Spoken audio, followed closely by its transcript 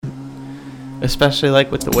Especially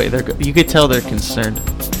like with the way you could tell they're concerned.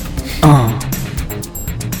 I'm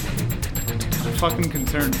fucking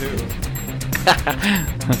concerned too.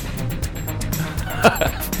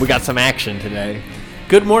 We got some action today.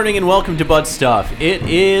 Good morning and welcome to Bud Stuff. It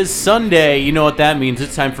is Sunday. You know what that means.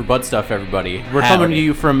 It's time for Bud Stuff, everybody. We're coming to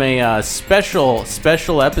you from a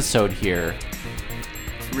special episode here.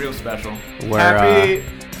 Real special. Where, Happy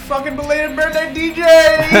fucking belated birthday, DJ!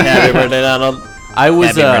 Happy birthday, Donald. Happy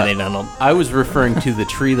birthday, Donald. I was referring to the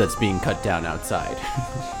tree that's being cut down outside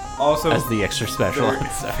Also, as the extra special very,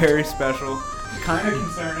 episode. very special. Kind of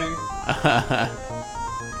concerning.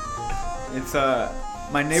 It's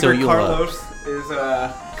my neighbor Carlos is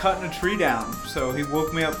cutting a tree down, so he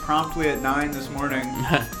woke me up promptly at 9 this morning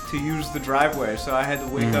to use the driveway. So I had to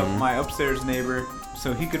wake up my upstairs neighbor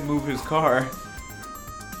so he could move his car.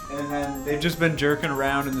 And then they've just been jerking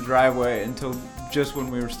around in the driveway until just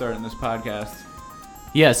when we were starting this podcast.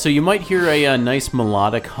 Yeah, so you might hear a nice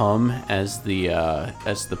melodic hum as the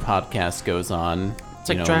podcast goes on. It's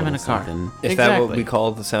like driving a car. Is that what we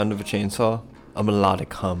call the sound of a chainsaw? A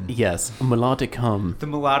melodic hum. Yes, a melodic hum. The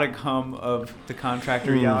melodic hum of the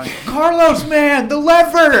contractor yelling, "Carlos, man, the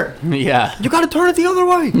lever!" Yeah. You gotta turn it the other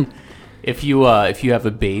way! If you have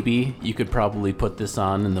a baby, you could probably put this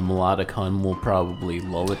on and the melodic hum will probably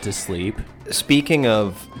lull it to sleep. Speaking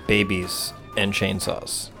of babies and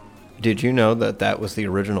chainsaws, did you know that was the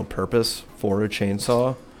original purpose for a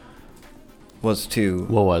chainsaw? Was to...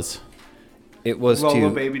 What was? It was lull to a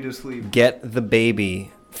baby to sleep. Get the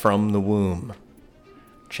baby from the womb.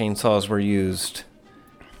 Chainsaws were used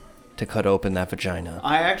to cut open that vagina.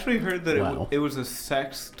 I actually heard that Wow. it was a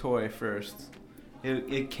sex toy first.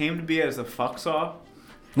 It came to be as a fuck saw.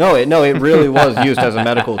 No, it really was used as a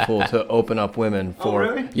medical tool to open up women for... Oh,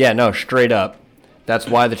 really? Yeah, no, straight up. That's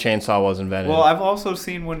why the chainsaw was invented. Well, I've also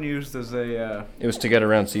seen one used as a... It was to get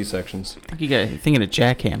around C-sections. I think you're thinking of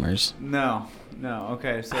jackhammers. No.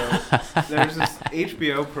 Okay, so there's this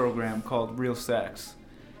HBO program called Real Sex.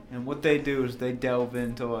 And what they do is they delve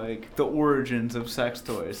into, like, the origins of sex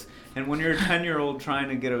toys. And when you're a 10-year-old trying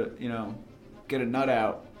to get a nut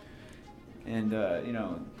out, and,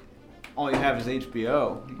 all you have is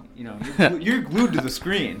HBO, you're glued to the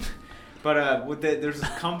screen. But there's this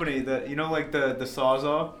company that, like the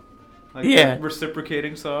Sawzall? Like yeah. The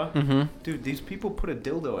reciprocating saw? Mm-hmm. Dude, these people put a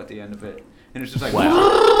dildo at the end of it. And it's just like,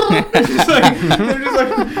 wow. they're just like,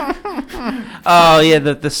 oh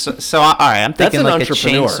yeah, so all right, I'm thinking like a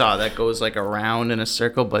entrepreneur. chainsaw that goes like around in a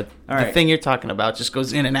circle, but All the right. thing you're talking about just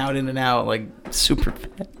goes in and out, like super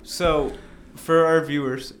fast. So, for our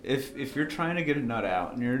viewers, if you're trying to get a nut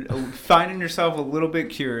out and you're finding yourself a little bit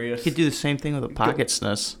curious, You could do the same thing with a pocket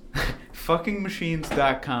snus.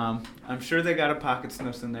 fuckingmachines.com. I'm sure they got a pocket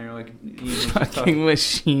snus in there, like Ian was just talking.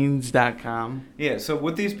 Fuckingmachines.com. Yeah. So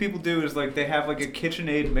what these people do is like they have like a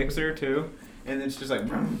KitchenAid mixer too, and it's just like,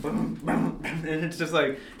 and it's just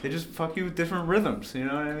like they just fuck you with different rhythms. You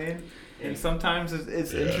know what I mean? And sometimes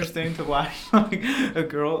it's interesting to watch like a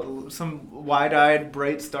girl, some wide-eyed,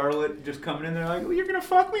 bright starlet just coming in there like, oh, you're gonna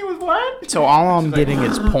fuck me with what? So all I'm She's like, getting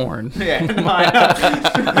is porn. Yeah.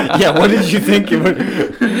 Yeah, what did you think you would...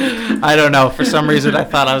 I don't know. For some reason, I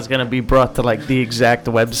thought I was gonna be brought to like the exact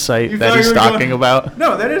website You that thought he's you were talking going- about.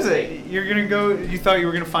 No, that is it. You're gonna go. You thought you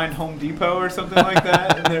were gonna find Home Depot or something like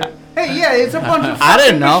that, and they're, hey, yeah, it's a bunch of. I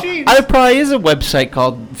didn't know. Machines. There probably is a website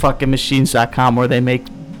called fuckingmachines.com where they make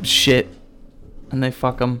shit and they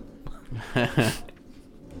fuck them.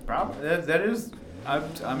 Probably that is.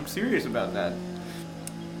 I'm serious about that.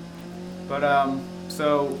 But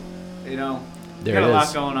so, There got it a lot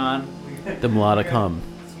is. going on. The melodic hum.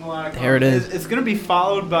 It's melodic There hum. it is. It's gonna be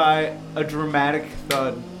followed by a dramatic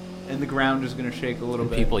thud, and the ground is gonna shake a little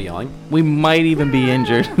bit. People yelling. We might even be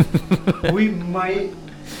injured. We might.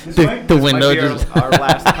 This The might window be just- our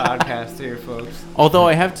last podcast here, folks. Although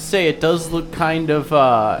I have to say, it does look kind of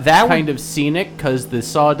kind of scenic because the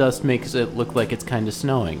sawdust makes it look like it's kind of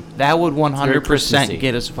snowing. That would very 100% Christmassy.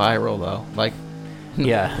 get us viral though. Like,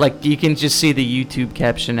 Yeah. like you can just see the YouTube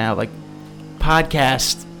caption now, like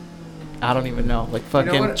podcast. I don't even know, like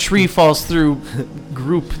fucking what? tree falls through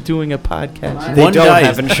group doing a podcast. They One don't dies.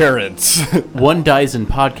 have insurance. One dies in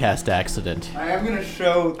podcast accident. I am gonna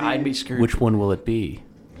show. The, I'd be screwed. Which one will it be?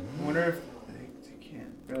 I wonder if they can't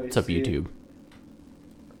really It's up see it. YouTube.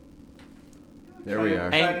 There we are.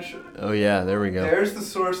 Trying to Oh, yeah, there we go. There's the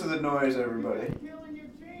source of the noise, everybody.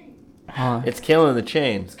 Huh. It's killing the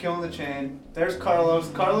chain. It's killing the chain. There's Carlos.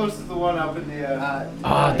 Carlos is the one up in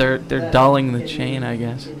the. They're dulling the chain, I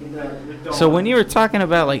guess. So when you were talking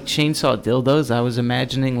about like chainsaw dildos, I was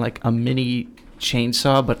imagining like a mini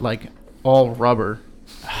chainsaw, but like all rubber.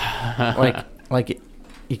 like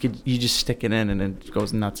you just stick it in and it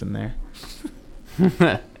goes nuts in there.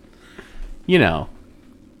 You know.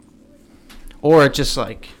 Or it just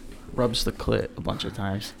like rubs the clit a bunch of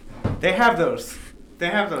times. They have those.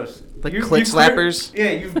 Like clit slappers?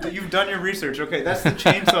 Yeah, you've done your research. Okay, that's the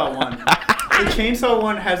chainsaw one. The chainsaw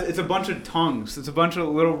one it's a bunch of tongues. It's a bunch of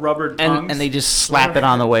little rubber tongues. And they just slap it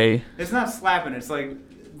on the way. It's not slapping. It's like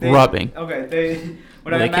rubbing. Okay,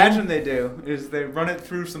 what I imagine they do is they run it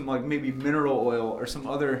through some like maybe mineral oil or some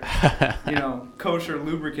other, kosher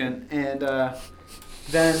lubricant, and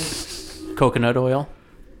then Coconut oil.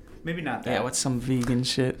 maybe not that. Yeah, what's some vegan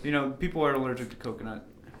shit? People are allergic to coconut,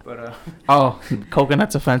 but Oh,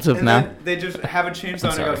 coconut's offensive and now. then they just have a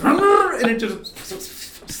chainsaw and it goes, and it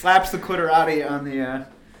just slaps the clitorati on the.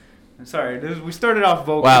 Sorry, we started off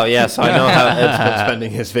vocal. Wow, yes, I know how Ed's been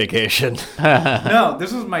spending his vacation. No,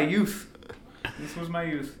 this was my youth.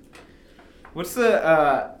 What's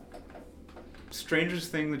the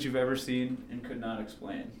strangest thing that you've ever seen and could not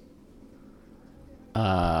explain?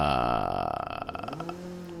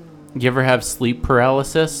 You ever have sleep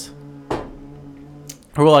paralysis?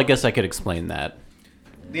 Well, I guess I could explain that.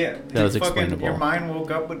 Yeah, that was explainable. Your mind woke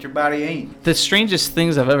up, but your body ain't. The strangest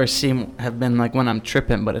things I've ever seen have been like when I'm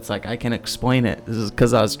tripping, but it's like I can explain it. This is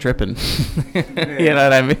because I was tripping. You know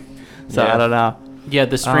what I mean? So Yeah. I don't know. Yeah,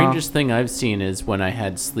 the strangest thing I've seen is when I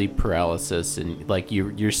had sleep paralysis and like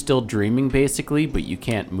you're still dreaming basically, but you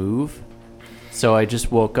can't move. So I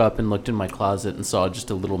just woke up and looked in my closet and saw just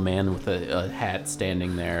a little man with a hat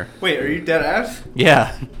standing there. Wait, are you dead ass?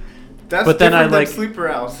 Yeah. That's But then different I, than like- sleep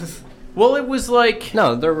paralysis. Well, it was like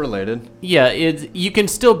No, they're related. yeah, you can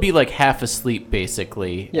still be like half asleep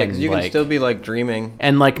basically. Yeah, because and, you can like, still be like dreaming.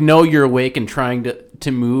 and like know you're awake and trying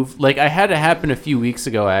to move. Like I had it happen a few weeks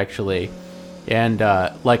ago actually. And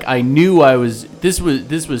like I knew I was this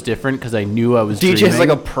was different because I knew I was DJ's dreaming. like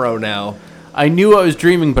a pro now. I knew I was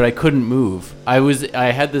dreaming, but I couldn't move.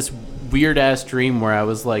 I had this weird ass dream where I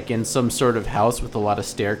was like in some sort of house with a lot of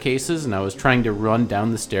staircases, and I was trying to run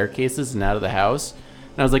down the staircases and out of the house.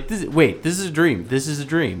 And I was like, this is a dream. This is a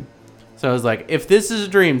dream. So I was like, if this is a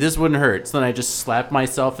dream, this wouldn't hurt. So then I just slapped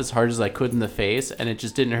myself as hard as I could in the face, and it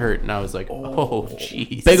just didn't hurt. And I was like, oh,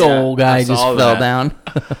 jeez. Big old guy I just saw fell that. down.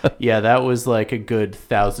 Yeah, that was like a good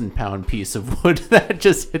 1,000-pound piece of wood that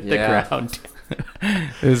just hit Yeah. the ground.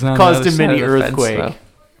 It was on the Caused other a side mini of the fence, earthquake. though.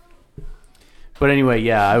 But anyway,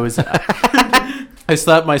 yeah, I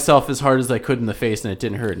slapped myself as hard as I could in the face, and it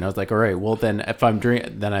didn't hurt. And I was like, all right, well then, if I'm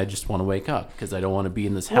dreaming, then I just want to wake up because I don't want to be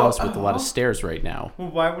in this house with a lot of stairs right now. Well,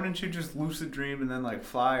 why wouldn't you just lucid dream and then like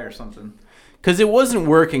fly or something? Because it wasn't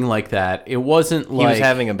working like that. It wasn't like He was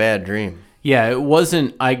having a bad dream. yeah, it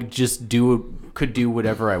wasn't. I just could do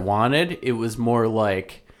whatever I wanted. It was more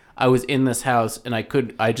like I was in this house and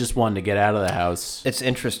I just wanted to get out of the house. It's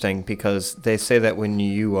interesting because they say that when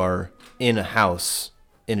you are in a house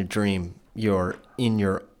in a dream, you're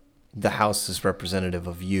in the house is representative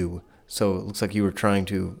of you. So it looks like you were trying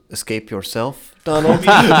to escape yourself, Donald.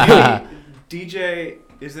 DJ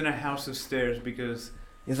is in a house of stairs because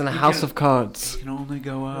He's in a He house can- of cards. he can only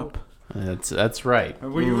go up. That's right.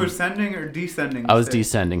 Were you ascending or descending? I was stairs?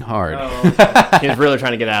 descending hard. Oh, okay. He's really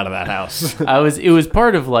trying to get out of that house. It was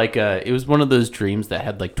part of like it was one of those dreams that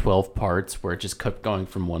had like 12 parts where it just kept going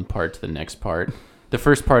from one part to the next part. The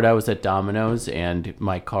first part I was at Domino's and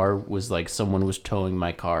my car was like someone was towing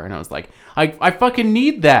my car and I was like, I fucking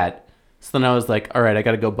need that. So then I was like, all right, I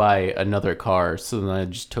got to go buy another car. So then I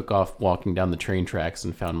just took off walking down the train tracks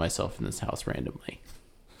and found myself in this house randomly.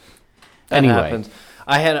 That Anyway. happens.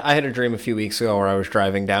 I had a dream a few weeks ago where I was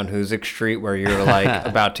driving down Hoosick Street where you're like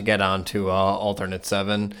about to get onto alternate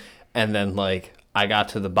 7, and then like I got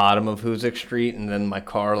to the bottom of Hoosick Street, and then my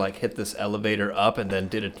car like hit this elevator up and then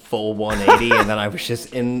did a full 180, and then I was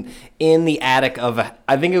just in the attic of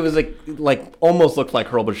I think it was like almost looked like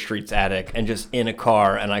Hurlbut Street's attic, and just in a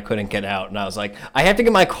car, and I couldn't get out, and I was like, I have to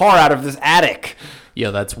get my car out of this attic.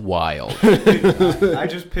 Yeah, that's wild. I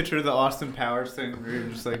just picture the Austin Powers thing where you're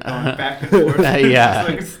just like going back and forth. Yeah. Just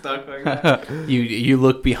like stuck like that. You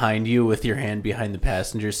look behind you with your hand behind the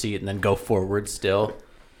passenger seat and then go forward still.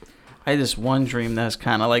 I had this one dream that was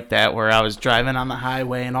kind of like that, where I was driving on the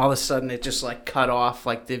highway and all of a sudden it just like cut off,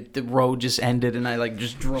 like the road just ended, and I like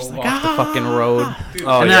just drove off the fucking road. Dude,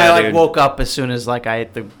 Oh, and then I yeah, like dude. woke up as soon as like I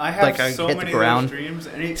hit the I have like I so hit many the ground. of those dreams.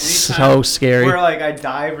 Anytime So scary. Where like I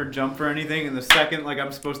dive or jump or anything, and the second like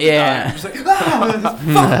I'm supposed to Yeah. die, I'm just like,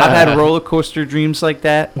 ah, I've had roller coaster dreams like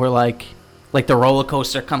that, where like the roller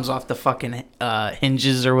coaster comes off the fucking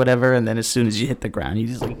hinges or whatever, and then as soon as you hit the ground, you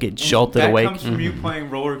just like get jolted that awake. comes from you playing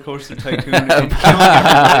Roller Coaster Tycoon and killing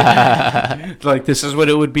everybody. Like this is what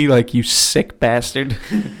it would be like, you sick bastard.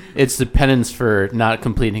 It's the penance for not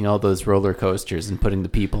completing all those roller coasters and putting the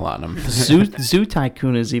people on them. Zoo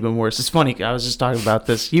Tycoon is even worse. It's funny. I was just talking about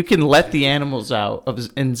this. You can let the animals out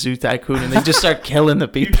in Zoo Tycoon, and they just start killing the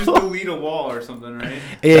You just people. delete a wall or something, right?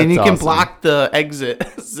 And you That's can awesome. block the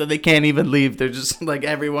exit, so they can't even leave. They're just like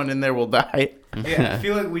everyone in there will die. Yeah, I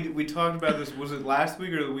feel like we talked about this. Was it last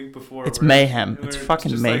week or the week before? It's where- mayhem. where It's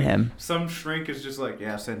fucking just like mayhem. some shrink is just like,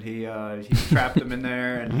 yes, and he trapped him in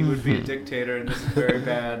there, and he would be a dictator, and this is very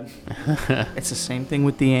bad. It's the same thing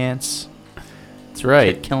with the ants. That's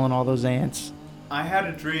right. Killing all those ants. I had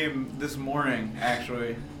a dream this morning,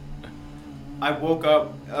 actually. I woke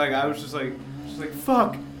up, like, I was just like,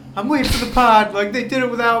 fuck, I'm late for the pod. Like, they did it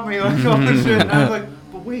without me, like, all this shit. And I was like,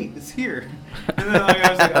 but wait, it's here. And then, like, I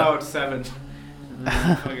was like, oh, it's 7. And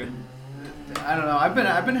then fucking, I don't know. I've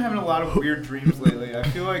been having a lot of weird dreams lately. I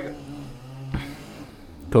feel like,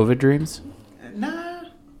 COVID dreams? nah,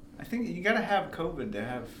 I think you gotta have COVID to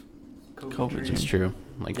have COVID dreams. It's true.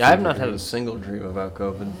 Like Yeah, I've not fever had a dreams. single dream about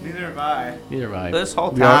COVID. Neither have I. Neither have I. This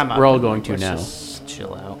whole We are- time, we're all I've been going like, to let's now. just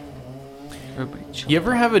chill out. Everybody chill. You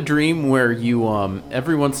ever have a dream where you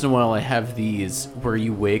every once in a while I have these where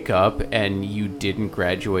you wake up and you didn't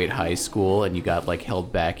graduate high school and you got like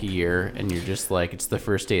held back a year and you're just like it's the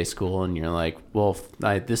first day of school and you're like, well,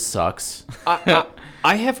 this sucks.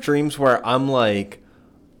 I have dreams where I'm like,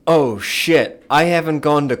 oh shit, I haven't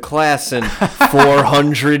gone to class in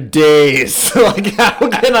 400 days. Like, how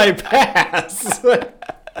can I pass?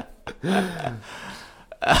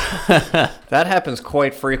 That happens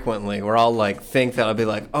quite frequently where I'll like think that I'll be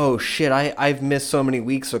like, oh shit, I've missed so many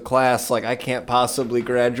weeks of class, like I can't possibly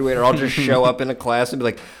graduate, or I'll just show up in a class and be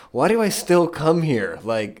like, why do I still come here?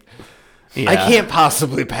 Like, I Yeah. can't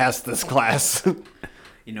possibly pass this class.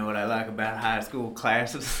 You know what I like about high school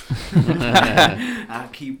classes? I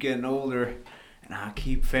keep getting older, and I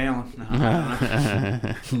keep failing. No,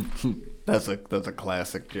 I don't know. That's a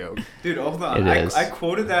classic joke. Dude, hold on. It is. I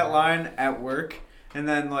quoted that line at work, and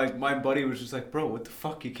then like my buddy was just like, "Bro, what the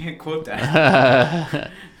fuck? You can't quote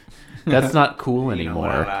that." That's not cool You know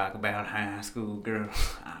what I anymore. like about high school girls?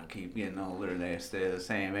 I keep getting older. They stay the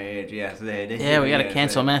same age. Yes, they do. Yeah, we gotta Yes,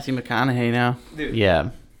 cancel they- Matthew McConaughey now. Dude,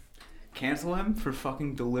 Yeah. cancel him for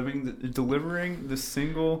fucking delivering the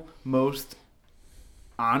single most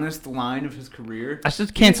honest line of his career. I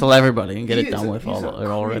should cancel everybody and get He it is done a- with he's all a creep,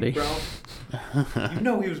 already. bro. You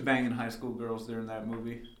know he was banging high school girls during that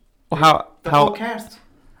movie. Well, The whole how cast.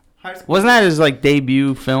 High school. wasn't that his like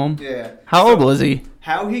debut film? Yeah. How So, old was he?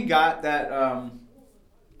 How he got that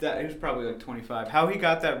that he was probably like 25. How he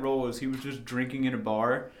got that role is he was just drinking in a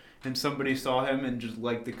bar and somebody saw him and just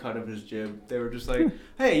liked the cut of his jib. They were just like,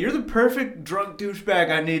 "Hey, you're the perfect drunk douchebag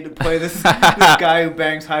I need to play this guy who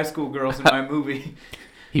bangs high school girls in my movie."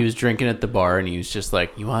 He was drinking at the bar and he was just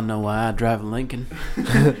like, you want to know why I drive a Lincoln?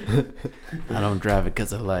 I don't drive it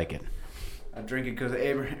because I like it. I drink it because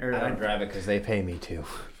Abraham. I don't drive it because they pay me to.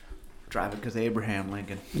 Drive it because Abraham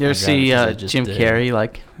Lincoln. You ever I see got it 'cause I just Jim did. Carrey?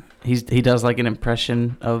 Like he does like an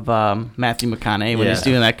impression of Matthew McConaughey when he's Yeah.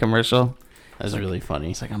 doing that commercial. That's really funny.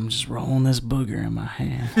 He's like, I'm just rolling this booger in my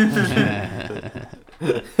hand.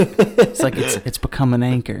 It's like it's become an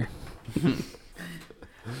anchor.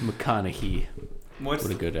 McConaughey. What's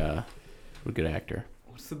What a good actor.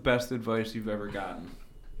 what's the best advice you've ever gotten?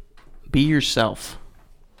 Be yourself.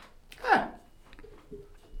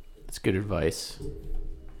 That's good advice.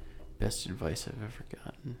 Best advice I've ever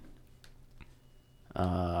gotten.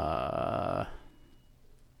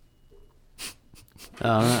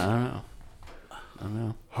 I don't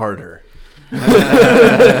know. Harder.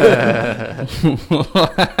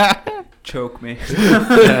 Choke me.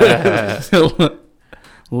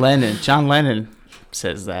 John Lennon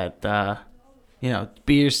says that,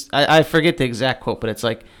 be your, I forget the exact quote, but it's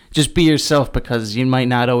like, just be yourself because you might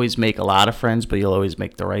not always make a lot of friends, but you'll always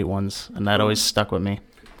make the right ones. And that always stuck with me.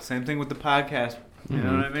 Same thing with the podcast. You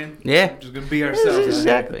know what I mean? Yeah. Just gonna be ourselves.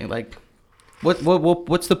 Exactly. Like, what's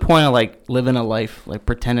the point of like living a life, like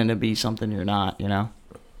pretending to be something you're not,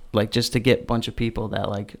 Like just to get a bunch of people that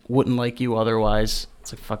like wouldn't like you otherwise.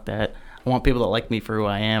 It's like, fuck that. I want people that like me for who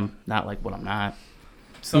I am, not like what I'm not.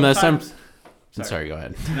 Unless I'm- Sometimes. Sorry, go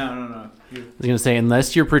ahead. No. I was gonna say,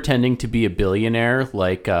 unless you're pretending to be a billionaire,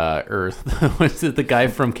 like what's it, the guy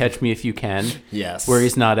from Catch Me If You Can, Yes. where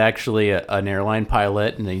he's not actually an airline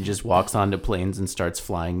pilot, and then he just walks onto planes and starts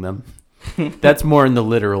flying them. That's more in the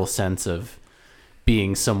literal sense of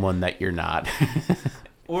being someone that you're not.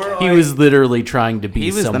 Or He like, was literally trying to be He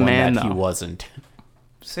was the someone man, that he though. wasn't.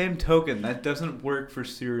 same token, that doesn't work for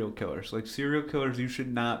serial killers. Like serial killers, you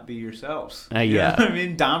should not be yourselves. You Yeah. know what I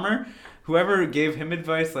mean? Dahmer, whoever gave him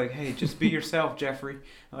advice, like, hey, just be yourself, Jeffrey.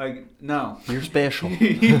 Like, no. You're special.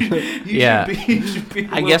 Yeah. You should be a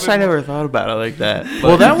I little guess bit I more- never thought about it like that.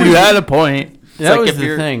 Well, that was- you had a point. It's That like was if the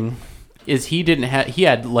you're- thing, is he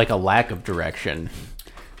had like a lack of direction.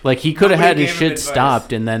 Like he could have had Nobody his gave him shit advice.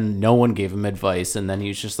 stopped, and then no one gave him advice, and then he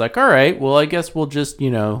was just like, all right, well, I guess we'll just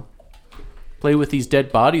play with these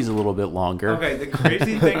dead bodies a little bit longer. Okay, the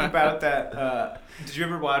crazy thing about that, did you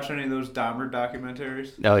ever watch any of those Dahmer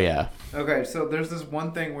documentaries? Oh yeah. Okay, so there's this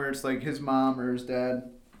one thing where it's like his mom or his dad.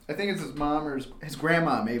 I think it's his mom or his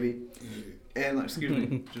grandma, maybe. And, like, excuse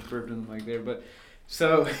me, just burped in the mic there. But,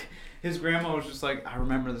 so, his grandma was just like, I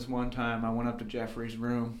remember this one time I went up to Jeffrey's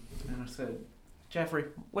room and I said, Jeffrey,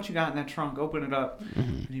 what you got in that trunk? Open it up.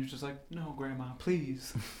 And he was just like, no, Grandma,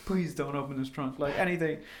 please don't open this trunk. Like,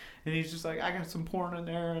 anything. And he's just like, I got some porn in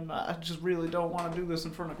there, and I just really don't want to do this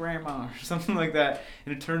in front of Grandma, or something like that.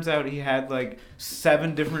 And it turns out he had, like,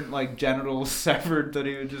 7 different, like, genitals severed that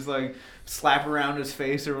he would just, like, slap around his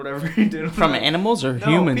face or whatever he did. From animals or No,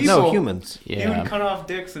 humans? people. No, humans. He Yeah. would cut off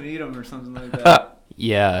dicks and eat them or something like that.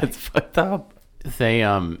 Yeah. It's fucked up. They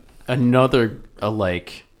another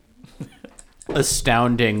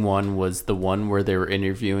astounding one was the one where they were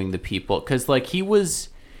interviewing the people, because like he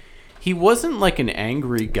wasn't like an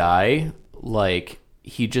angry guy, like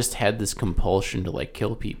he just had this compulsion to like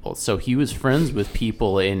kill people. So he was friends with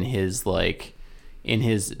people in his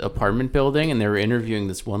apartment building, and they were interviewing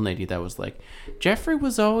this one lady that was like, Jeffrey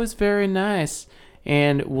was always very nice,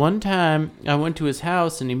 and one time I went to his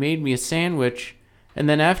house and he made me a sandwich, and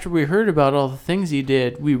then after we heard about all the things he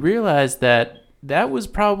did, we realized that was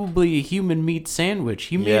probably a human meat sandwich.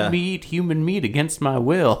 He made me eat human meat against my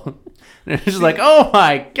will. And it was like, oh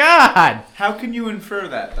my God. How can you infer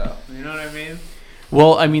that, though? You know what I mean?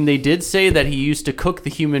 Well, I mean, they did say that he used to cook the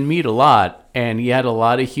human meat a lot, and he had a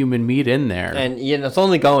lot of human meat in there. And it's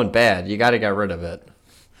only going bad. You got to get rid of it.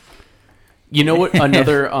 You know what?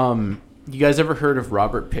 Another, you guys ever heard of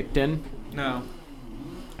Robert Pickton? No.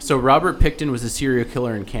 So Robert Pickton was a serial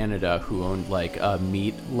killer in Canada who owned like a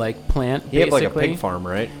meat plant. He had like a basically. pig farm,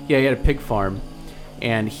 right? Yeah, he had a pig farm,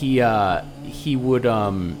 and he would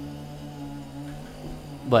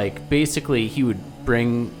basically he would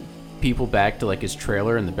bring people back to like his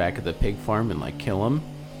trailer in the back of the pig farm and like kill them.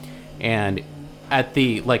 And at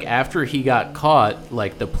the after he got caught,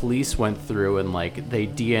 like the police went through and like they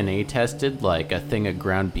DNA tested like a thing of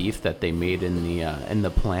ground beef that they made in the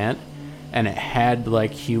plant, and it had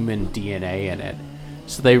like human DNA in it.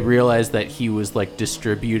 So they realized that he was like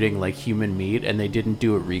distributing like human meat, and they didn't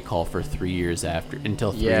do a recall for 3 years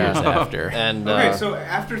until 3 years after. And Okay, so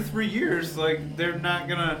after 3 years, like, they're not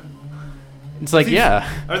gonna... It's like, yeah,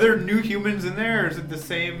 Are there new humans in there, or is it the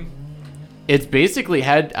same... it's basically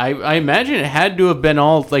I imagine it had to have been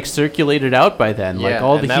all like circulated out by then. Like Yeah,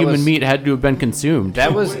 all and the that human was- meat had to have been consumed.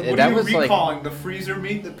 that was What that are you was like recalling? The freezer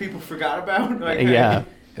meat that people forgot about? Like, Yeah.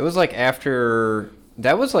 it was like after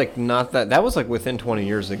that was like not that was like within 20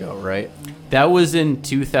 years ago, right? That was in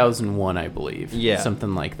 2001, I believe. Yeah.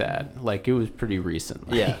 Something like that. Like it was pretty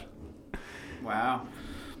recently. Yeah. Wow.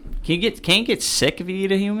 Can you get sick if you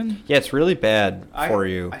eat a human? Yeah, it's really bad for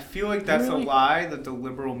you. I feel like that's a lie that the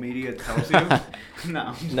liberal media tells you.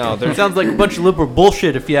 No. No, It there's sounds like a bunch of liberal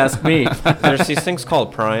bullshit if you ask me. there's these things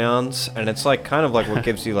called prions, and it's like kind of like what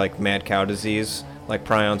gives you like mad cow disease. Like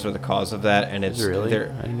prions are the cause of that, and it's Really?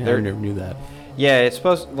 they're- I they're- never knew that. Yeah, it's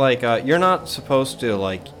supposed you're not supposed to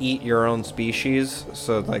like eat your own species.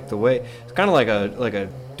 So like the way it's kind of like a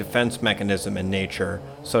defense mechanism in nature.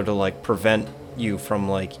 So to like prevent you from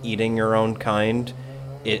like eating your own kind,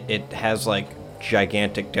 it has like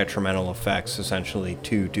gigantic detrimental effects essentially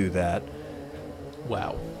to do that.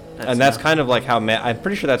 Wow. And that's kind of like how I'm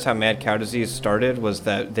pretty sure that's how mad cow disease started, was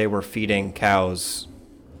that they were feeding cows.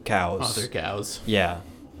 Other cows. Yeah.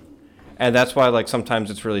 And that's why, like,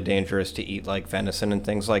 sometimes it's really dangerous to eat, like, venison and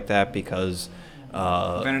things like that, because...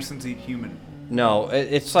 Venisons eat human. No,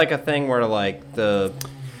 it's like a thing where, like, the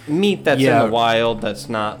meat that's Yeah. in the wild that's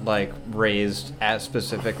not, like, raised as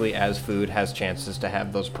specifically as food has chances to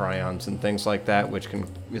have those prions and things like that, which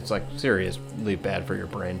it's, like, seriously bad for your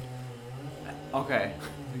brain. Okay.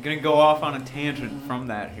 I'm going to go off on a tangent from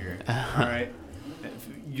that here. All right?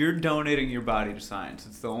 You're donating your body to science.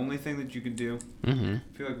 It's the only thing that you can do. Mm-hmm.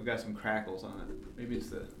 I feel like we've got some crackles on it. Maybe it's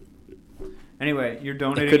the... Anyway, you're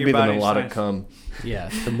donating It could your be the body to melodic science. cum. Yeah,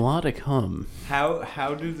 the melodic hum.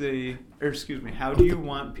 How do they... Or excuse me, how do you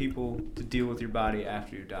want people to deal with your body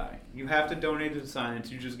after you die? You have to donate it to science.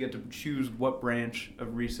 You just get to choose what branch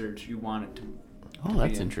of research you want it to Oh,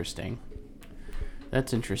 that's be in. interesting.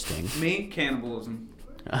 That's interesting. Me, cannibalism.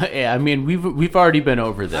 Yeah, I mean we've already been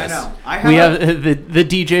over this. I know. We have the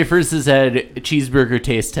DJ versus Ed cheeseburger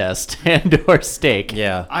taste test and or steak.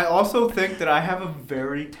 Yeah. I also think that I have a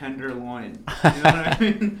very tender loin. You know what I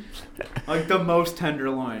mean? Like the most tender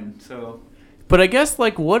loin. So. But I guess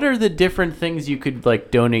like what are the different things you could like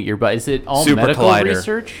donate your body? Is it all Super medical collider.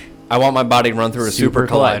 research? I want my body to run through a super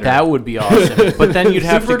collider. That would be awesome. But then you'd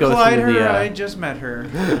have Super to go Collider, through the. I just met her.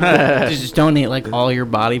 Just donate like all your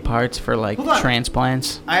body parts for like Hold on.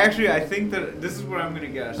 transplants. I think that this is what I'm gonna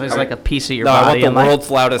guess. There's like a piece of your No, I want body the and like world's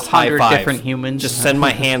loudest high 100 five. different humans. Just send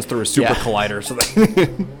my hands through a super Yeah. collider. So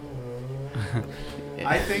that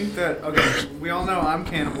I think that okay. We all know I'm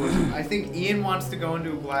cannibalism. I think Ian wants to go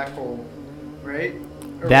into a black hole, right?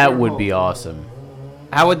 Or That would wormhole. be awesome.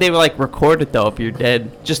 How would they like record it though if you're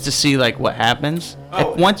dead, just to see like what happens?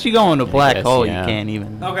 Oh. If, once you go into a black guess, hole, yeah. you can't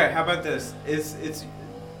even. Okay, how about this?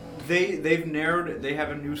 They've narrowed it. They have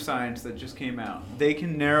a new science that just came out. They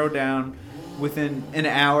can narrow down within an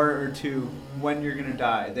hour or two when you're gonna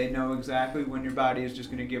die. They know exactly when your body is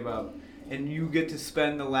just gonna give up, and you get to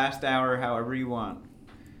spend the last hour however you want.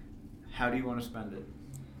 How do you want to spend it?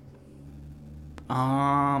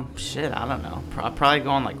 Shit, I don't know. Probably go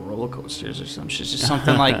on like roller coasters or some shit. Just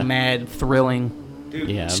something like mad, thrilling. Dude,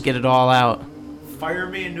 Yeah. Just get it all out. fire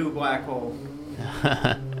me into a black hole.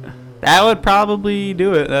 That would probably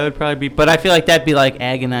do it. That would probably be. But I feel like that'd be like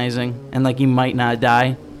agonizing, and like you might not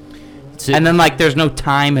die. And then like there's no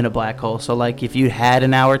time in a black hole, so like if you had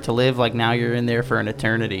an hour to live, like now you're in there for an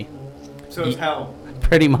eternity, So it's hell.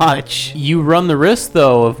 pretty much. You run the risk,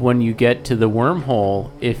 though, of when you get to the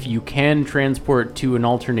wormhole, if you can transport to an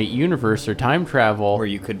alternate universe or time travel, or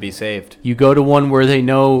you could be saved. you go to one where they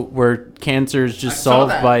know where cancer is just I saw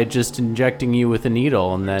solved that. by just injecting you with a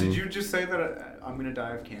needle, and then Did you just say that I'm gonna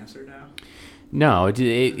die of cancer now? no,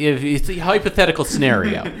 it's a hypothetical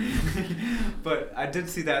scenario. But I did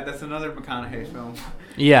see that. That's another McConaughey film.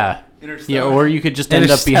 Yeah, Interstellar. yeah, or you could just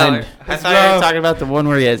end up behind. I thought you were talking about the one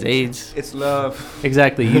where he has AIDS. It's love.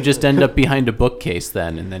 Exactly, you just end up behind a bookcase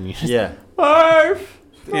then, and then you just Yeah.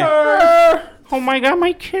 Oh my god,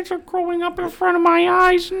 my kids are growing up in front of my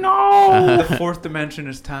eyes. No. The fourth dimension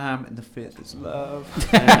is time, and the fifth is love.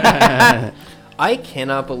 I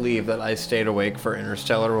cannot believe that I stayed awake for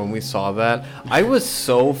Interstellar when we saw that. I was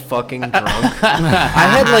so fucking drunk. I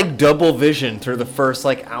had like double vision through the first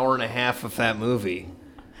like hour and a half of that movie.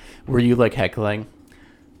 were you like heckling?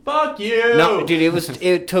 Fuck you! No, dude,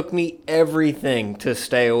 it took me everything to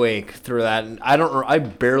stay awake through that. And I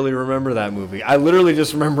barely remember that movie. I literally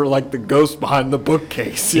just remember like the ghost behind the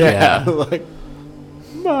bookcase. Yeah. like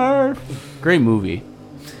Great movie.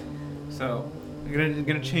 So, I'm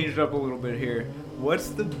gonna change it up a little bit here. What's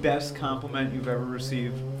the best compliment you've ever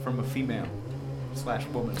received from a female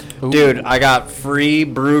 / woman? dude, I got free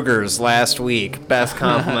Brugger's last week. Best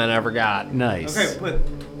compliment I ever got. Nice. Okay,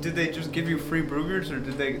 but did they just give you free Brugger's, or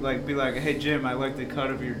did they like be like, "Hey Jim, I like the cut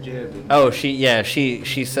of your jib"? And Oh,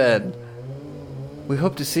 she said, "We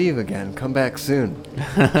hope to see you again. Come back soon."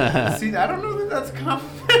 see, I don't know that that's a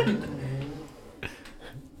compliment.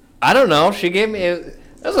 I don't know. She gave me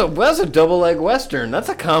that's a double leg Western. That's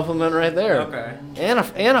a compliment right there. Okay. And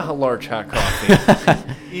a large hot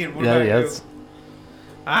coffee. Ian, what Yeah, about yes.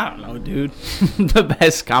 I don't know, dude. The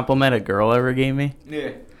best compliment a girl ever gave me. you?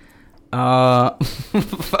 Yeah.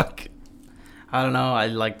 Fuck. I don't know. I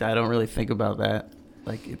don't really think about that.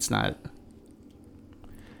 Like, it's not.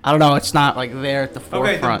 I don't know. It's not like there at the Okay,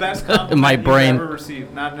 the forefront best in compliment my you've brain. ever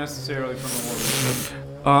received, not necessarily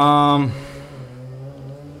from a woman.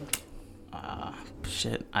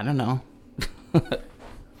 Shit. I don't know.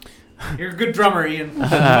 You're a good drummer, Ian.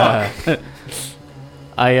 Fuck.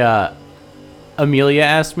 Amelia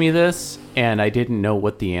asked me this, and I didn't know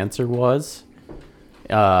what the answer was.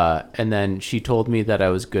 And then she told me that I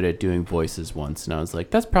was good at doing voices once, and I was like,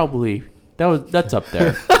 that's up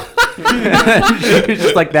there. She was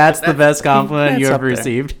just like, that's the best compliment you That's ever up there.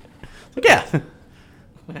 received. Like,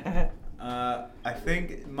 yeah. I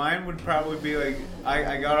think mine would probably be like,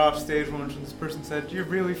 I got off stage once and this person said, "You're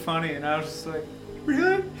really funny," and I was just like,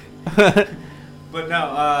 "Really?" But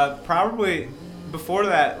no, probably before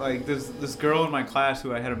that, like this girl in my class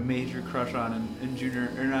who I had a major crush on in junior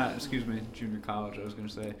college, I was gonna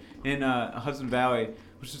say, in Hudson Valley,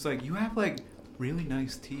 was just like, "You have like really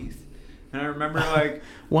nice teeth." And I remember like,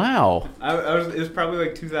 Wow. it was probably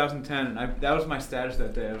like 2010, and that was my status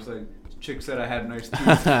that day. I was like, chick said I had nice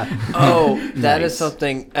teeth. Oh, that is Nice.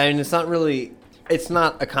 something. I mean, it's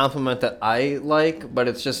not a compliment that I like, but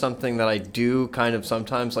it's just something that I do kind of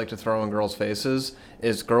sometimes like to throw in girls' faces.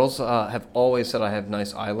 Is girls have always said I have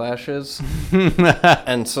nice eyelashes,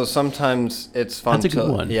 and so sometimes it's fun That's a to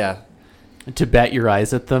good one. yeah. To bat your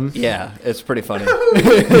eyes at them. Yeah, it's pretty funny.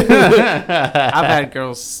 I've had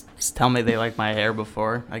girls tell me they like my hair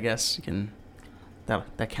before. I guess you can.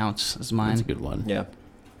 That counts as mine. That's a good one. Yeah.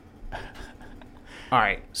 All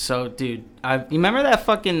right, so dude, you remember that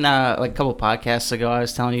fucking like a couple podcasts ago I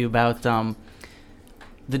was telling you about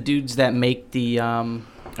the dudes that make the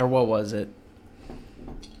or what was it?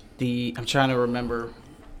 I'm trying to remember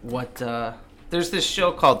what there's this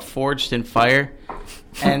show called Forged in Fire,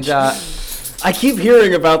 and I keep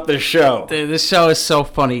hearing about this show. this show is so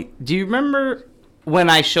funny. Do you remember when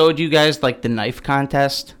I showed you guys like the knife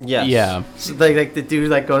contest? Yes. Yeah. So like the dude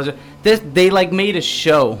like goes. They like made a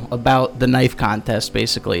show about the knife contest.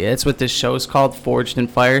 Basically, that's what this show is called, Forged in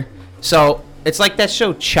Fire. So it's like that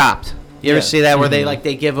show Chopped. You ever Yeah. see that where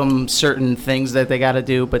they give them certain things that they got to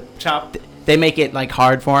do, but Chopped. they make it like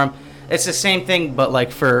hard for them. It's the same thing, but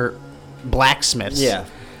like for blacksmiths. Yeah.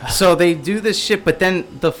 So they do this shit, but then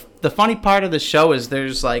the funny part of the show is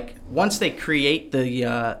there's like once they create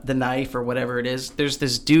the knife or whatever it is, there's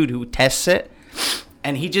this dude who tests it,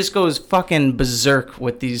 and he just goes fucking berserk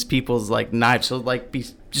with these people's like knives. So like be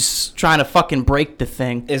just trying to fucking break the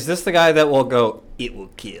thing. Is this the guy that will go, "It will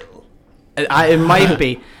kill"? It might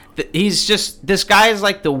be. He's just this guy is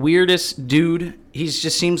like the weirdest dude. He's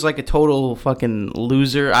just seems like a total fucking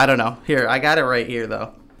loser. I don't know. Here, I got it right here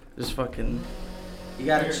though. Just fucking. You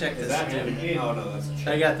gotta check this out. Oh no, that's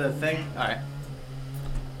I got the thing. All right.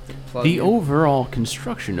 Plug The in. overall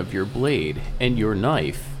construction of your blade and your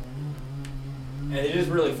knife. And it is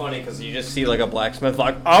really funny because you just see like a blacksmith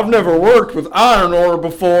like, I've never worked with iron ore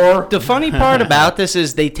before. The funny part about this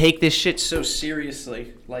is they take this shit so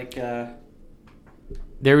seriously. Like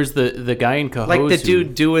There was the guy in Cahos. the who-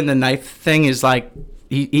 dude doing the knife thing is like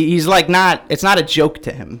he's like not. It's not a joke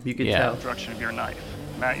to him. You can Yeah. tell. Construction of your knife.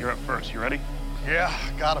 Matt, you're up first. You ready? Yeah,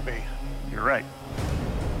 gotta be. You're right.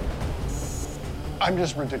 I'm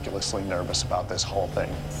just ridiculously nervous about this whole thing.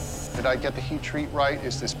 Did I get the heat treat right?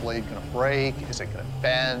 Is this blade gonna break? Is it gonna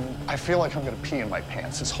bend? I feel like I'm gonna pee in my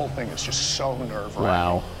pants. This whole thing is just so nerve-wracking.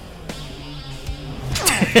 Wow.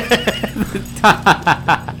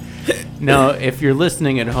 No, if you're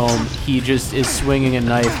listening at home, he just is swinging a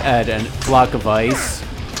knife at a block of ice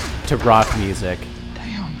to rock music.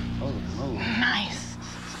 Nice.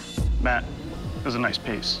 Matt, it was a nice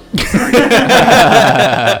piece. Started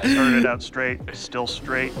it out straight, still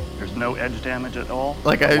straight. There's no edge damage at all.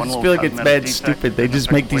 Like I One just little feel like it's cosmetic bad defect, stupid. They and the just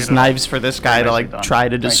second make these blade knives for this guy to nicely like done. try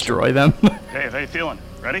to destroy them. Hey, how you feeling?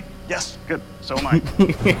 Ready? Yes. Good. So am I.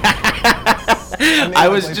 I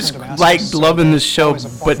was just like loving this show,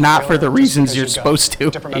 but not for the reasons you're supposed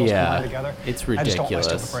to. Yeah, it's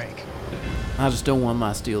ridiculous. I just don't want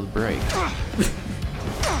my steel to break.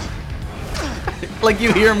 Like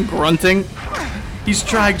you hear him grunting. He's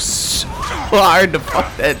trying so hard to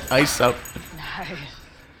fuck that ice up.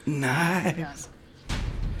 Nice.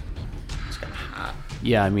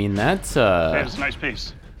 Yeah, I mean that's Hey, it's a nice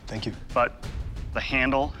piece. Thank you. But the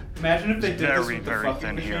handle Imagine if they is did this very, with the very fucking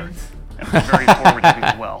thin here. machines. And it's very forward heavy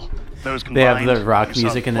as well. Those They have combined, the rock you saw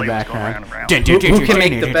music in the flavors go background. round and round. Who can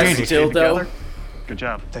make the best Together. dildo? Good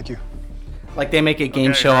job. Thank you. Like they make a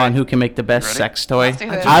game Okay, show ready? on who can make the best Ready? sex toy. Let's do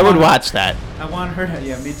this. I would watch that. I want her.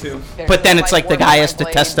 Yeah, me too. But then it's like the guy has to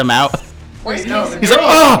test them out. Wait, no, the He's like, girl.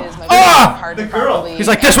 oh, The girl. He's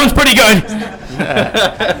like, this one's pretty good.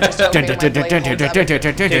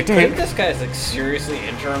 Dude, couldn't this guy like seriously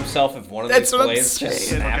injure himself if one of That's these what I'm blades just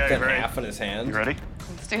saying. snapped Okay, in ready? half in his hand? You ready?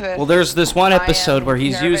 Let's do this. Well, there's this one I episode am where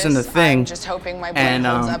he's using the nervous. thing, I'm just hoping my blade and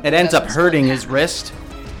holds up it ends up because I'm hurting still his wrist.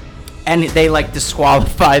 And they like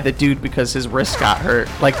disqualify the dude because his wrist got hurt.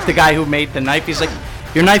 Like the guy who made the knife, he's like,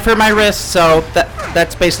 "Your knife hurt my wrist, so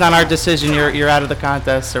that's based on our decision. You're out of the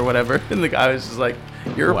contest or whatever." And the guy was just like,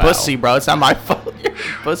 "You're Wow. a pussy, bro. It's not my fault. You're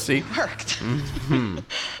a pussy." worked.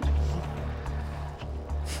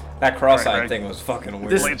 That cross-eyed Right. thing was fucking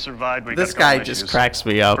weird. This- Blade survived, but you This got a couple guy just issues. cracks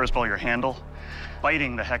me up. First of all, your handle,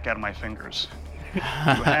 biting the heck out of my fingers. You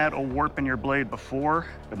had a warp in your blade before,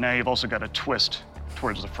 but now you've also got a twist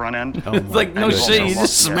towards the front end. Oh It's my like, no goodness. shit, you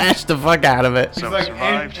just smashed the fuck out of it. So He's like, it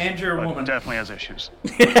survived, and you're a but woman. definitely has issues.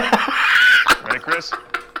 Ready, Chris?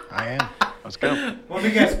 I am. Let's go. Let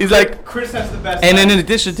me guess. He's like, Chris has the best. and in knife.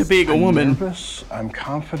 addition to being a woman, Nervous, I'm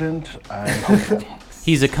confident, I'm hopeful.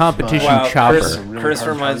 He's a competition Wow, chopper. Chris, Really Chris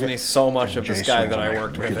hard reminds target. me so much of this Jason guy is that I like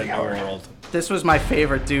worked with really in New hard. World. this was my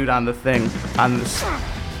favorite dude on the thing. On this,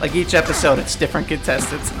 like each episode, it's different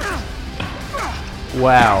contestants.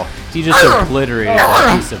 Wow, he just obliterated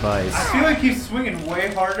that piece of I ice. feel like he's swinging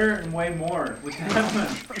way harder and way more with that one.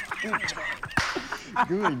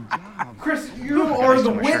 Good job. Chris, you are the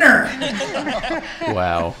winner.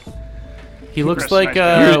 Wow. He looks Chris, like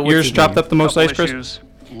nice guy. Yours chopped up the most Couple ice, Chris? issues,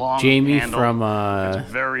 long Jamie handle. from It's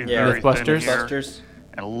very, very thin Mythbusters. here,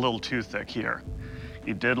 and a little too thick here.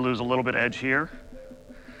 You did lose a little bit of edge here,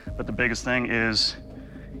 but the biggest thing is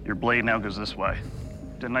your blade now goes this way.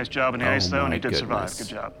 Did a nice job in the ice though, and my you did survive. goodness.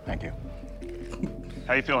 Good job. Thank you.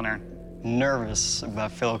 How you feeling, Aaron? Nervous, but I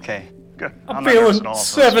feel okay. Good. I'm not nervous feeling at all,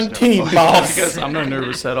 so it's just 17 difficult. balls. Because I'm not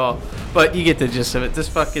nervous at all. But you get the gist of it. This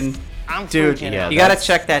fucking I'm dude, freaking Yeah, out. you gotta that's-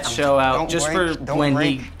 check that show out Don't just break, for don't when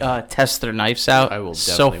break. he tests their knives out. I will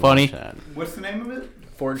so definitely funny. watch that. What's the name of it?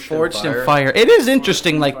 Forged in Fire. It is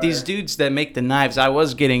interesting. Like Fire. these dudes that make the knives. I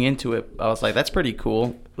was getting into it. I was like, that's pretty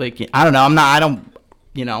cool. Like I don't know. I'm not. I don't.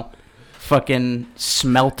 You know, fucking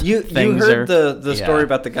smelt You things. heard or, the Yeah. story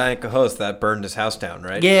about the guy in Cahos that burned his house down,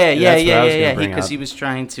 right? Yeah, yeah, that's what I was gonna yeah. bring Because up. he was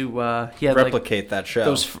trying to. He had like Replicate that show.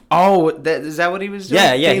 those. Oh, is that what he was doing?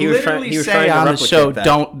 Yeah, yeah, They he was literally he was say trying to on the replicate show, that.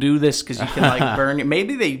 don't do this because you can like burn it.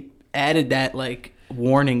 Maybe they added that like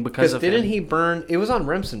warning because Because of didn't him. he burn? It was on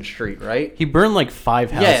Remsen Street, right? He burned like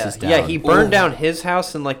 5 Yeah, houses down. yeah. He burned Ooh. down his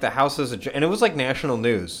house and like the houses, and it was like national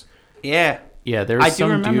news. Yeah, Yeah, there was I do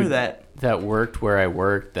some remember dude that. worked where I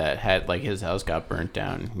worked that had like his house got burnt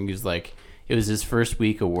down. He was like, it was his first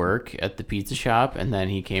week of work at the pizza shop, and then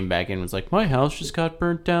he came back in and was like, my house just got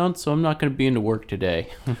burnt down, so I'm not going to be into work today.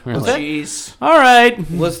 We're like, Jeez. all right.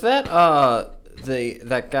 Was that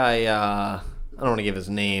that guy? I don't want to give his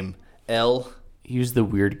name. L. He was the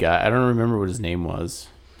weird guy. I don't remember what his name was.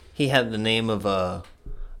 He had the name of a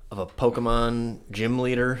Pokemon gym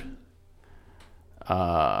leader. He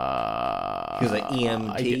was an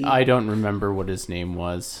EMT. I don't remember what his name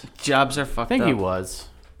was. Jobs are fucked I think up. he was,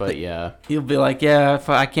 but yeah. He'll be like, yeah, if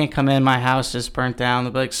I can't come in, my house is burnt down.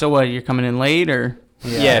 They'll be like, so what? You're coming in late or?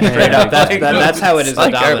 Yeah, straight up. That's how it is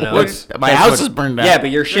Like, at Domino's. my house is burned down. Yeah, but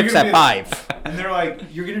your shift's gonna at be- 5. And they're like,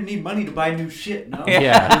 you're gonna need money to buy new shit, no?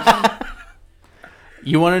 Yeah.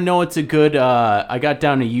 You want to know what's a good? I got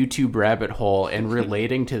down a YouTube rabbit hole, and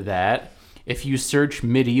relating to that, if you search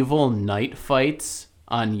medieval knight fights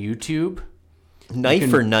on YouTube,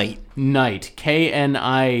 Knife or night? knight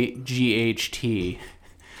Knight.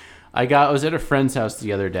 I was at a friend's house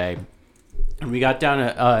the other day, and we got down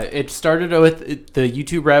it started with the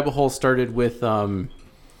YouTube rabbit hole started with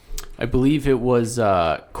I believe it was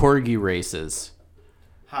corgi races.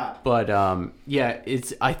 Hot. But yeah,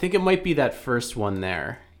 I think it might be that first one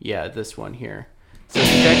there. Yeah, this one here. So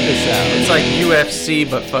check this out. It's like UFC,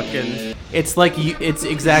 but fucking. It's like it's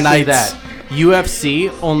exactly Knights. that. UFC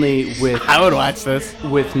only with I would watch this.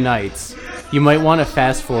 knights. You might want to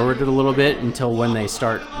fast forward it a little bit until when they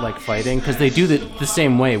start like fighting, because they do the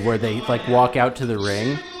same way where they like walk out to the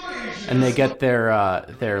ring, and they get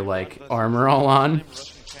their like armor all on.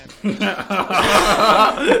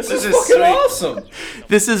 This is fucking awesome.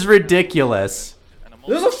 This is ridiculous.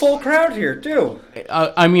 There's a full crowd here too.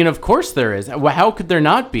 I mean, of course there is. How could there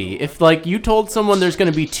not be? If like you told someone there's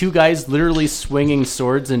going to be 2 guys literally swinging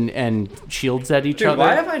swords and shields at each Dude, other.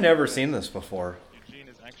 why have I never seen this before?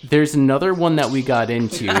 There's another one that we got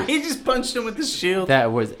into. He just punched him with the shield.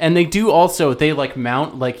 That was, and they do also, they like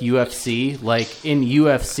mount like UFC. Like in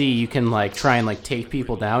UFC, you can like try and like take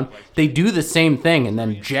people down. They do the same thing and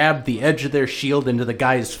then jab the edge of their shield into the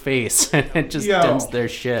guy's face, and it just Yo. dents their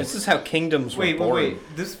shit. This is how kingdoms were Wait. born.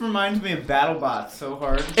 This reminds me of BattleBots so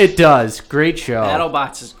hard. It does. Great show.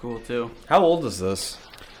 BattleBots is cool too. How old is this?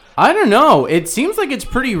 I don't know. It seems like it's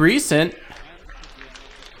pretty recent.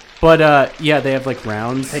 But yeah, they have like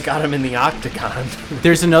rounds. They got him in the octagon.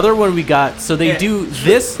 There's another one we got. So they do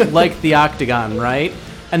this like the octagon, right?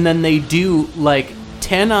 And then they do like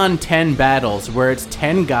 10-on-10 battles where it's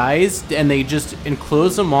 10 guys and they just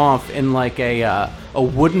enclose them off in like a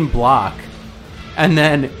wooden block. And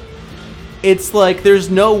then it's like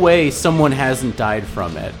there's no way someone hasn't died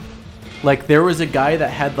from it. Like there was a guy that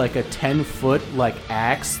had like a 10-foot like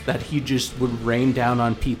axe that he just would rain down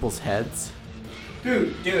on people's heads.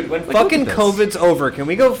 Dude, when fucking COVID's over, can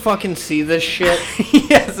we go fucking see this shit?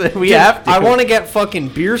 Yes, we have to. I want to get fucking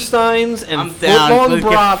beer steins and I'm down. football Let's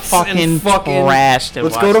get brats fucking and fucking trashed and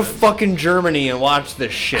let's watch go to this. fucking Germany and watch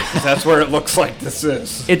this shit, 'cause that's where it looks like this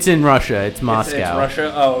is. It's in Russia. It's Moscow. It's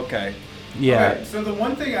Russia? Oh, okay. Yeah. Okay, so the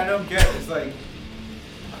one thing I don't get is like,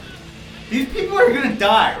 these people are gonna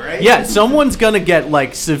die, right? Yeah, someone's gonna get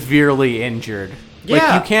like severely injured. Yeah.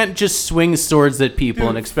 Like you can't just swing swords at people Dude,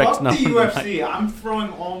 and expect fuck the nothing. UFC. I'm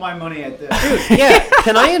throwing all my money at this. Yeah,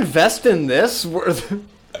 can I invest in this?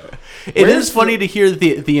 It is funny to hear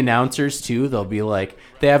the announcers too. They'll be like,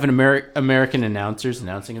 they have an American announcers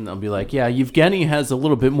announcing, and they'll be like, "Yeah, Yevgeny has a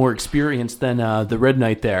little bit more experience than the Red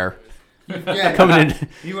Knight there." Yeah, Coming in,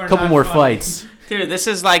 you are a couple not more funny. fights. Dude, this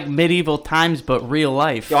is like medieval times, but real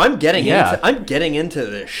life. Yo, I'm getting Yeah. into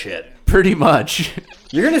this shit. Pretty much.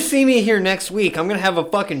 You're gonna see me here next week. I'm gonna have a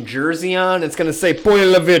fucking jersey on. It's gonna say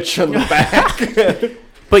Poilovich on the back.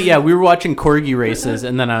 But yeah, we were watching corgi races,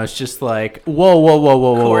 and then I was just like, whoa.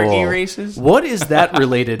 Corgi races? What is that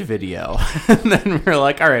related video? And then we were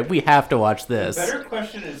like, all right, we have to watch The this. better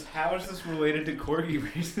question is, how is this related to corgi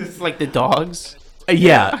races? Like the dogs.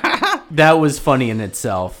 Yeah, that was funny in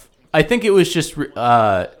itself. I think it was just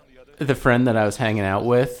the friend that I was hanging out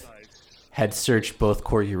with had searched both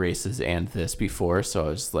corgi races and this before, so I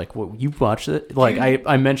was like, "What? You watched it?" Like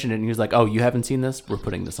I mentioned it, and he was like, "Oh, you haven't seen this? We're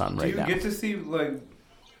putting this on Do right you now." get to see like?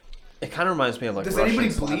 It kind of reminds me of like Does Russian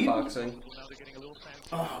anybody bleed? slapboxing.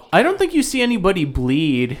 I don't think you see anybody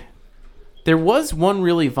bleed. There was one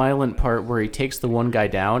really violent part where he takes the one guy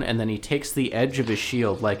down and then he takes the edge of his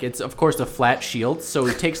shield. Like, it's, of course, a flat shield, so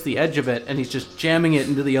he takes the edge of it and he's just jamming it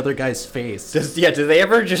into the other guy's face. Do they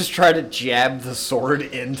ever just try to jab the sword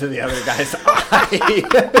into the other guy's eye?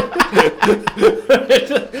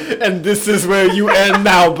 And this is where you end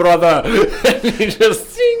now, brother. And you just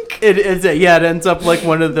sink. It ends up like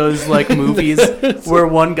one of those like movies where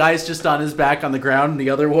one guy's just on his back on the ground and the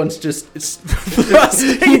other one's just He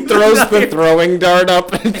throws the throwing dart up.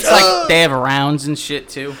 It's like they have rounds and shit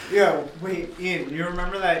too. Yeah, wait, Ian, you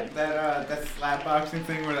remember that slap boxing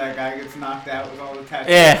thing where that guy gets knocked out with all the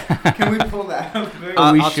tattoos? Yeah. Can we pull that up? Quick?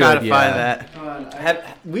 I'll We try to should, find yeah. that. Hold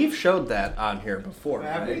on, We've showed that on here before,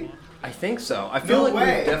 Have right? we? I think so. I feel No like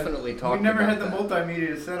way. we've definitely talked We never about had the that.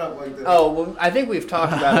 multimedia set up like this. Oh, well, I think we've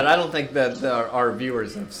talked about it. I don't think that our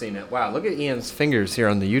viewers have seen it. Wow, look at Ian's fingers here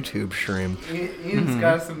on the YouTube stream. Ian's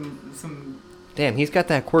got some. Damn, he's got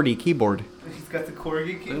that QWERTY keyboard. He's got the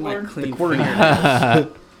corgi Look at my keyboard. clean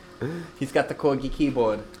QWERTY. He's got the QWERTY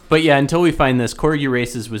keyboard. But yeah, until we find this, corgi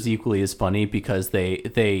races was equally as funny because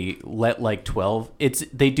they let like 12.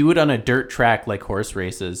 They do it on a dirt track like horse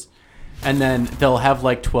races, and then they'll have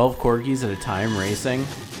like 12 corgis at a time racing,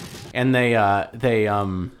 and they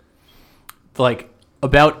like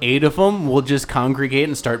about 8 of them will just congregate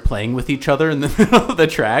and start playing with each other in the middle of the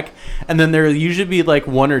track, and then there'll usually be like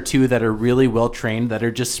 1 or 2 that are really well trained that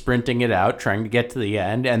are just sprinting it out, trying to get to the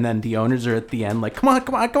end, and then the owners are at the end like, come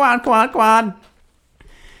on.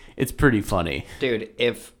 It's pretty funny. Dude,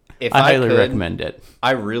 if I highly could, recommend it.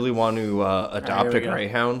 I really want to adopt here a we go.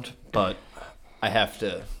 greyhound, but I have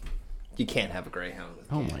to. You can't have a greyhound.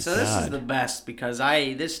 Oh my So this is god. the best because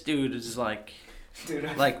this dude is like Dude,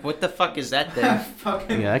 what the fuck is that I thing?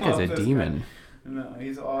 fucking Yeah, that guy's love a this demon. guy. No,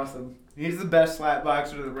 he's awesome. He's the best slap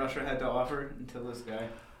boxer that Russia had to offer until this guy.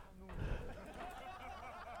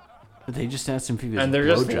 They just asked him if he was And a they're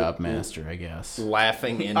just blowjob master, I guess.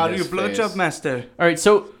 Laughing in Are his you blowjob face. master? All right,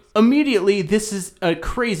 so immediately this is a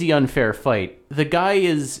crazy unfair fight.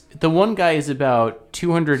 The one guy is about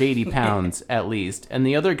 280 pounds at least, and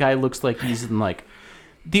the other guy looks like he's in like,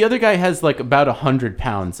 the other guy has like about 100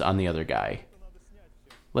 pounds on the other guy.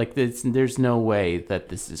 Like there's no way that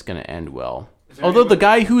this is gonna end well. Although the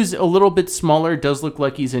guy who's a little bit smaller does look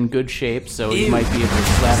like he's in good shape, so he Ew. might be able to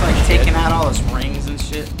slap It's the like shit. taking out all his rings and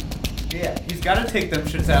shit. Yeah, he's got to take them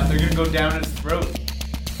shits out. They're gonna go down his throat.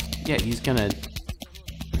 Yeah, he's gonna.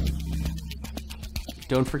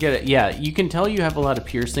 Don't forget it. Yeah, you can tell you have a lot of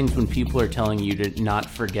piercings when people are telling you to not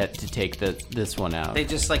forget to take this one out. They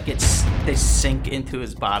just like they sink into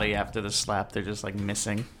his body after the slap. They're just like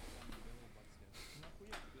missing.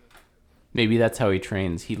 Maybe that's how he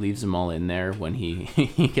trains. He leaves them all in there when he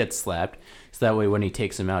he gets slapped, so that way when he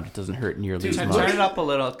takes them out, it doesn't hurt nearly as Turn much. it up a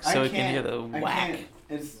little so I we can hear the can't- I whack.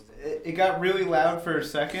 can't. It got really loud for a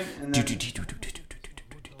second, and then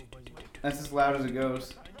that's as loud as it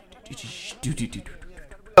goes.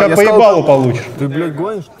 Я поебалу получишь. Ты, блядь,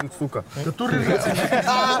 гонишь, ты, сука? So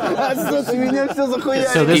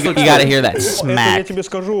this You looks gotta like, hear that Это я smack. тебе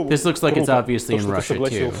скажу. this looks like it's круто, obviously то, in что ты Russia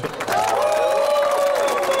too. согласился.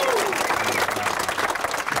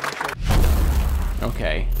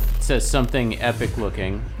 Okay, it says something epic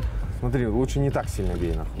looking. Смотри, лучше не так сильно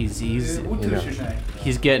бей, нахуй.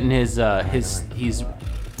 He's getting his he's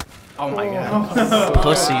Oh my god.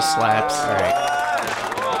 Pussy slaps. all right.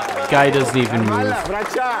 Guy doesn't even move,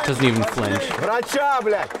 Врача! doesn't even flinch. Врача,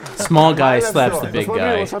 блядь! Small guy slaps the big Смотри,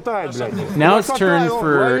 guy. его шатает, блядь. Now Его it's turn шатает,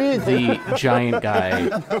 for ловите. the giant guy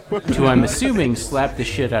to, I'm assuming, slap the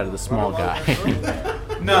shit out of the small guy.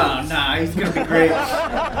 Nah, he's gonna be great.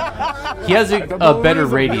 He has a better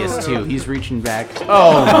radius too. He's reaching back.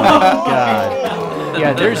 Oh my god.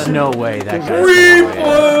 Yeah, there's no way that guy's gonna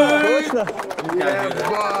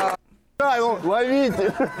win. Давай, ловите.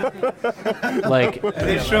 Like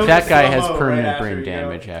show that the guy has slow-mo permanent right after brain you go.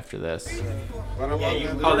 damage after this.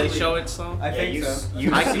 Oh, they show it slow? I think so.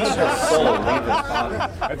 I can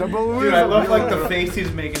Это был Dude, I love вызов. like the face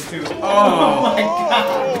he's making too. Oh my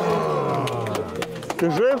god! Ты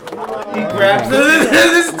жив? He grabs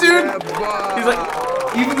this dude. He's like,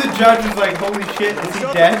 even the judge is like, holy shit, is he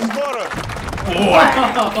dead?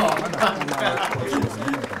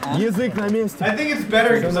 Язык на месте. I think it's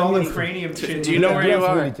better because all the cranium shit. Do you know where you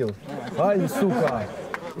are? Вылетел. Ай, сука.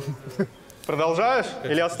 Продолжаешь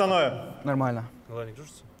или остановим? Нормально.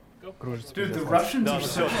 Dude, the Russians are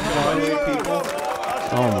so funny people.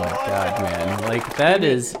 Oh my god, man! Like that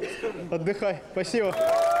is. Отдыхай. Спасибо.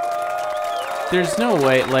 There's no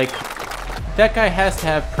way. Like that guy has to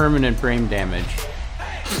have permanent brain damage.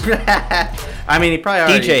 I mean, he probably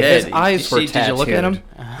already DJ, did. his eyes were Did you look at him?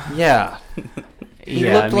 Yeah. He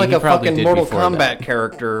Yeah, looked I mean, like he a probably fucking did Mortal before Kombat that.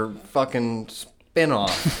 character fucking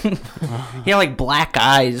spin-off. He had like black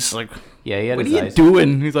eyes. Like, Yeah, he had what are his you eyes.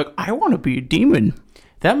 doing? He's like, I want to be a demon.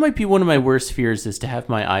 That might be one of my worst fears is to have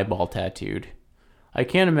my eyeball tattooed. I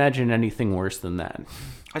can't imagine anything worse than that.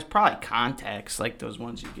 It's probably contacts, like those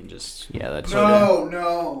ones you can just. Yeah, that's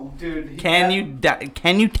No, dude. Can you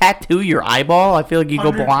tattoo your eyeball? I feel like you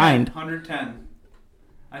go 110, blind. 110.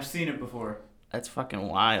 I've seen it before. That's fucking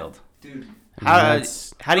wild. Dude, How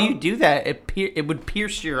that's- how do you do that? It would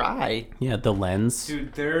pierce your eye. Yeah, the lens.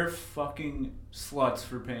 dude, they're fucking sluts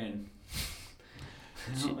for pain.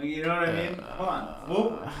 You know what I mean? Hold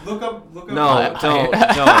on. Look up. No, don't,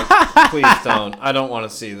 please don't. I don't want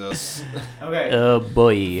to see this. Okay. Oh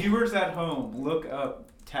boy, Viewers at home, look up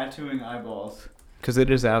tattooing eyeballs. Because it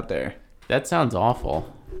is out there. that sounds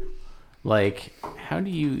awful. Like, how do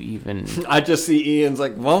you even? I just see Ian's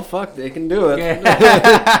like, well, fuck, they can do it.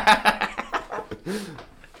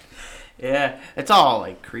 Yeah, it's all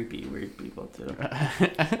like creepy, weird people too.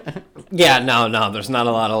 Yeah, no, there's not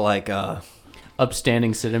a lot of like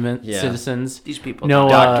Upstanding Yeah. citizens. These people. No,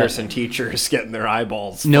 doctors and teachers getting their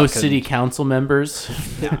eyeballs. No fucking- city council members.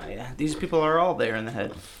 Yeah, these people are all there in the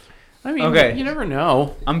head. I mean, Okay. you never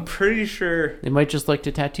know. I'm pretty sure They might just like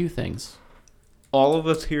to tattoo things. all of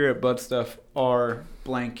us here at Butt Stuff are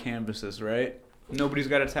blank canvases, right? Nobody's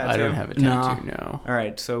got a tattoo. I don't have a No. tattoo, no. All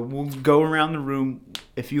right, so we'll go around the room.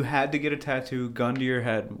 If you had to get a tattoo, gun to your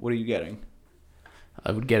head, what are you getting?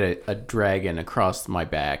 I would get a dragon across my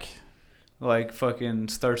back. Like fucking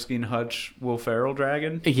Starsky and Hutch, Will Ferrell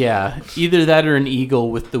dragon? Yeah, either that or an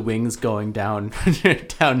eagle with the wings going down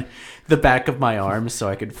down the back of my arm so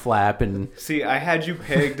I could flap and See, I had you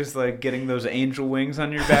pegged as like getting those angel wings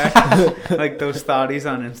on your back, like those thotties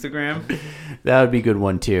on Instagram. that would be a good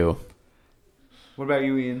one too. What about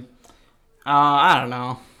you, Ian? I don't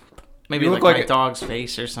know. Maybe You like look my like a- dog's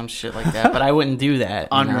face or some shit like that. But I wouldn't do that.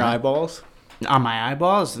 On you your know? eyeballs? On my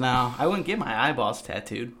eyeballs? No, I wouldn't get my eyeballs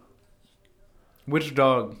tattooed. Which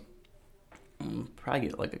dog? Probably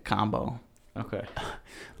get like a combo. Okay.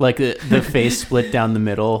 Like the face split down the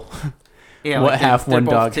middle. Yeah, What, like half they're one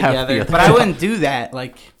both dog, half the together. other But I dog. wouldn't do that.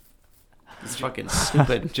 Like, it's fucking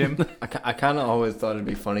stupid. Jim? I kind of always thought it'd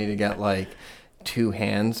be funny to get like two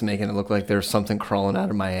hands, making it look like there's something crawling out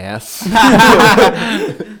of my ass.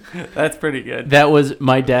 That's pretty good. That was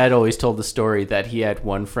my dad always told the story that he had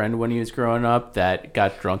one friend when he was growing up that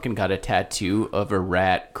got drunk and got a tattoo of a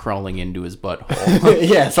rat crawling into his butthole.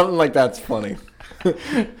 Yeah, something like that's funny.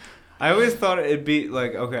 I always thought it'd be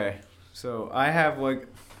like, okay, so I have like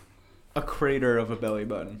a crater of a belly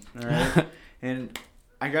button, all right? And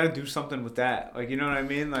I got to do something with that. Like, you know what I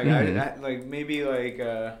mean? Like, I like maybe like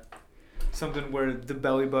something where the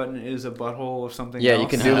belly button is a butthole or something Yeah, else. you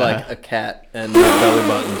can do like a cat and the belly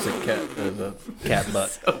button's a cat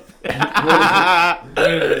butt.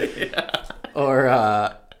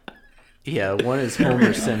 Or yeah, one is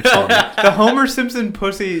Homer Simpson. The Homer Simpson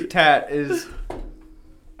pussy tat is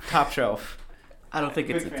top shelf. I don't think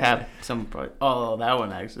it's a Big tab. Some probably. Oh, that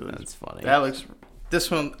one actually. That's funny. That looks.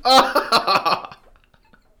 This one.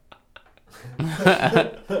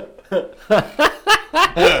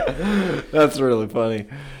 That's really funny.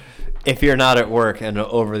 If you're not at work and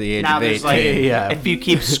over the age Now of there's 18. like, Yeah. if you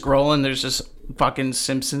keep scrolling, there's just fucking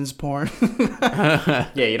Simpsons porn. Yeah,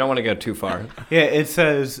 you don't want to go too far. Yeah, it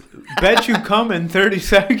says, bet you come in 30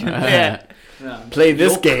 seconds. Yeah. Play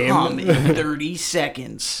this You'll game. come in 30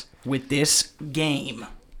 seconds with this game.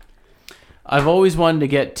 I've always wanted to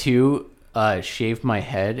get shave my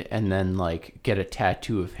head and then like get a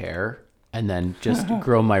tattoo of hair and then just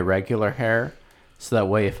grow my regular hair so that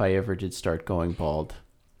way if I ever did start going bald,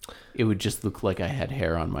 it would just look like I had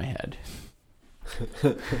hair on my head.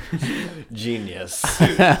 Genius.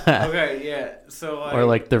 Okay, yeah. So Or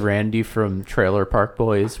like the Randy from Trailer Park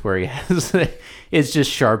Boys, where he has it's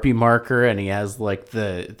just Sharpie marker, and he has like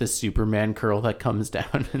the Superman curl that comes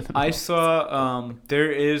down. I saw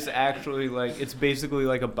there is actually like it's basically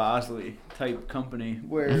like a Bosley type company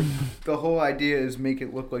where the whole idea is make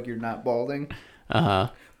it look like you're not balding.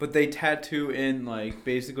 But they tattoo in like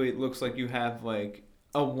basically it looks like you have like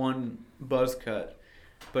a one buzz cut,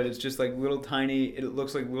 but it's just like little tiny. It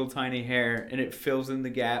looks like little tiny hair, and it fills in the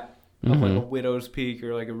gap of like a widow's peak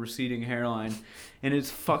or like a receding hairline, and it's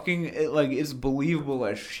fucking it's believable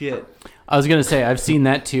as shit. I was gonna say I've seen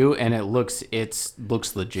that too, and it looks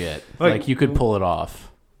legit. Like you could pull it off.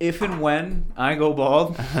 If and when I go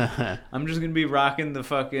bald, I'm just gonna be rocking the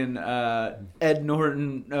fucking Ed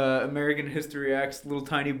Norton American History X little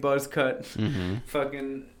tiny buzz cut,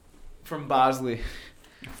 fucking from Bosley.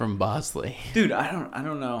 From Bosley, dude. I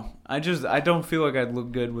don't know. I don't feel like I'd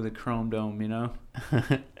look good with a chrome dome. You know.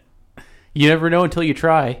 You never know until you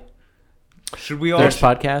try. Should we all? There's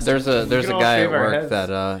podcast. There's a guy at work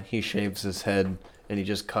that he shaves his head, and he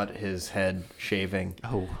just cut his head shaving.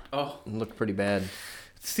 Oh, it looked pretty bad.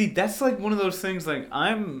 See, that's like one of those things. Like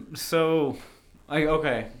I'm so, like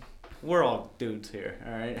okay, we're all dudes here.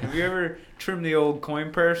 All right. Have you ever trimmed the old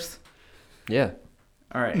coin purse? Yeah.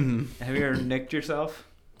 All right. Have you ever nicked yourself?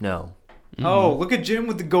 No. Oh, look at Jim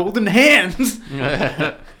with the golden hands.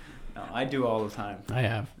 No, I do all the time. I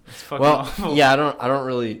have. It's fucking awful. Yeah, I don't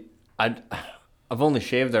really. I've only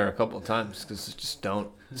shaved there a couple of times because it's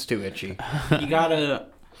too itchy. You gotta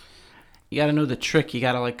know the trick. You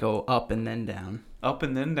gotta like go up and then down. Up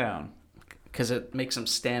and then down. Because it makes them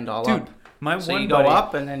stand all Dude, up. my so one you buddy, go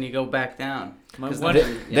up and then you go back down.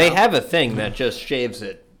 They have a thing that just shaves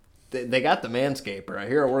it. They got the Manscaper. I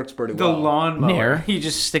hear it works pretty well. The lawnmower. You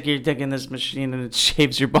just stick your dick in this machine and it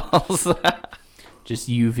shaves your balls. Just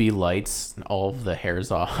UV lights and all of the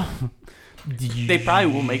hairs off. They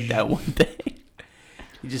probably will make that one day.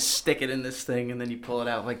 You just stick it in this thing and then you pull it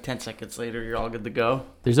out like 10 seconds later. You're all good to go.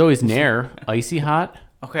 There's always Nair. Icy hot.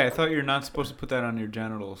 Okay, I thought you're not supposed to put that on your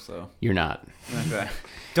genitals, though. You're not. Okay.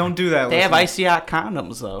 Don't do that. They have icy hot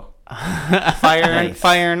condoms, though. Fire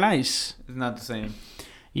and ice. It's not the same.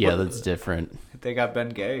 Yeah, that's different. They got Ben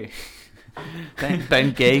Gay.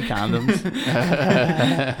 Ben Gay condoms.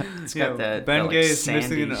 It's got that, Ben that, Gay like, is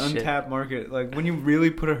missing an sandy untapped market. Like when you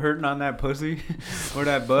really put a hurting on that pussy or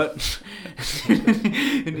that butt,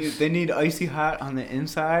 and they need icy hot on the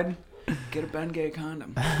inside. Get a Ben Gay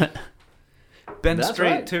condom. Ben That's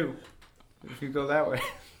straight right. too. If you go that way.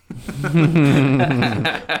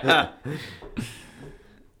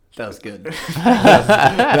 That was good.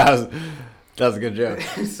 that was a good joke.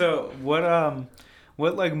 So what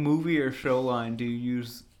like movie or show line do you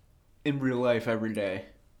use in real life every day,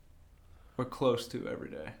 or close to every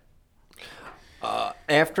day?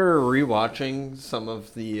 After rewatching some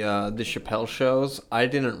of the Chappelle shows, I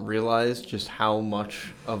didn't realize just how much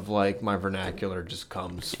of like my vernacular just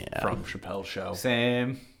comes from Chappelle's show.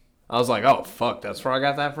 Same. I was like, oh fuck, that's where I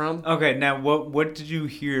got that from. Okay, now what did you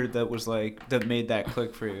hear that was like that made that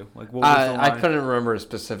click for you? Like what was the line? I couldn't remember a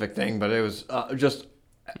specific thing, but it was just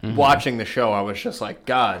watching the show. I was just like,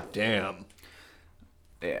 God damn.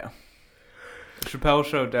 Yeah. Chappelle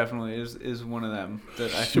Show definitely is one of them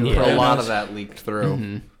that I should a lot of that leaked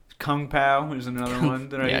through. Kung Pao is another one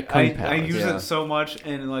that I use it so much,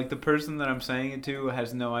 and like the person that I'm saying it to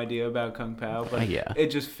has no idea about Kung Pao, but it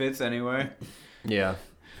just fits anyway. Yeah.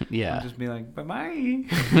 Yeah. I'll just be like, bye-bye.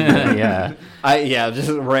 Yeah. Just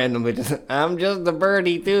randomly I'm just a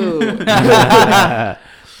birdie too. That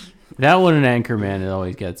one and Anchorman, it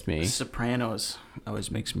always gets me. Sopranos always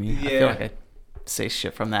makes me. I feel like I say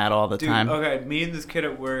shit from that all the time. Okay, me and this kid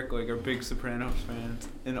at work like are big Sopranos fans,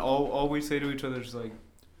 and all we say to each other is like,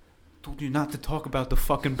 told you not to talk about the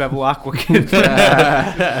fucking Bevilacqua kid.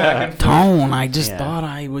 Tone, I just thought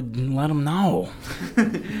I would let him know.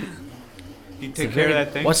 You take care of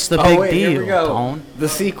that thing. What's the big deal, here we go. Tone? The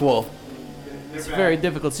sequel. It's a very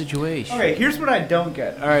difficult situation. Okay, here's what I don't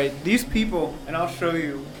get. All right, these people, and I'll show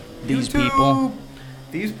you. These YouTube,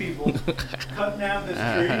 These people cut down this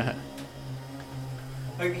tree.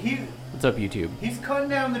 Like What's up, YouTube? He's cutting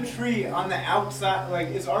down the tree on the outside. Like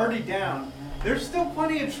it's already down. There's still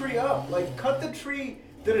plenty of tree up. Like cut the tree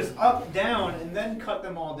that is up down, and then cut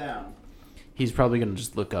them all down. He's probably gonna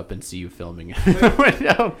just look up and see you filming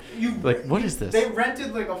it. Like, what is this? They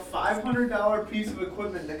rented like a $500 piece of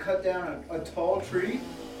equipment to cut down a tall tree,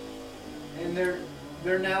 and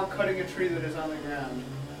they're now cutting a tree that is on the ground.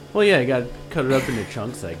 Well, yeah, you gotta cut it up into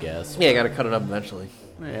chunks, I guess. Yeah, you gotta cut it up eventually.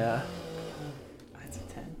 Yeah. That's a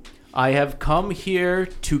 10. I have come here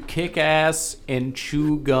to kick ass and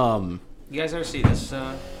chew gum, You guys ever see this?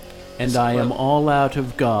 and I am all out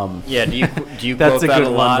of gum. Yeah, do you That's quote a that good a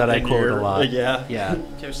one lot that I in quote your- a lot. Yeah. Yeah. Did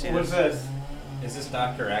you ever see What's this? this? Is this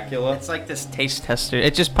Dr. Acula? It's like this taste tester.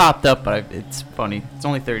 It just popped up, but it's funny. It's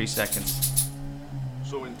only 30 seconds.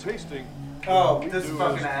 So in tasting, Oh, what we this do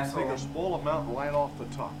fucking is asshole. take a small amount right off the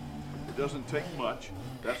top. It doesn't take much.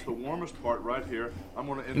 That's the warmest part right here. I'm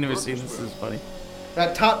going to You never invert seen the this? spread. This is funny.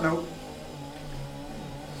 That top note.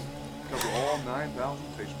 Cover all 9,000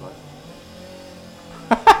 taste buds.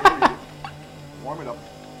 Warm it up.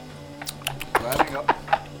 Lathering up.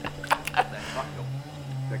 That hot milk.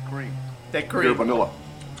 That cream. That Pure vanilla.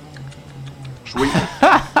 Sweet.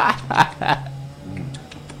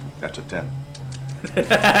 That's a 10.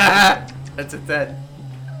 That's a 10.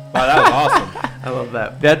 Wow, that was awesome. I love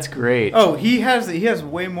that. That's great. Oh, he has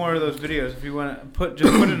way more of those videos. If you want to put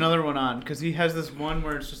another one on, because he has this one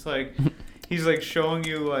where it's just like he's like showing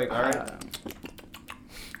you like, all right,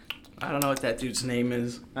 I don't know what that dude's name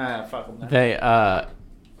is. fuck him. They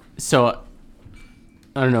so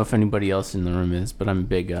I don't know if anybody else in the room is, but I'm a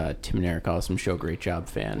big Tim and Eric Awesome Show Great Job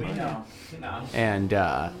fan. No. And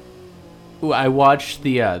I watched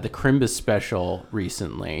the Crimbus special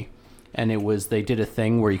recently, and it was they did a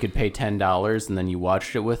thing where you could pay $10 and then you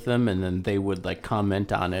watched it with them, and then they would like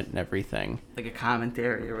comment on it and everything. Like a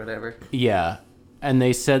commentary or whatever. Yeah, and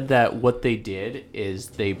they said that what they did is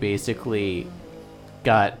they basically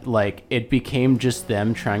got like it became just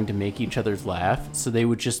them trying to make each other's laugh, so they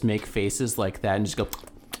would just make faces like that and just go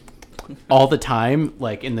all the time,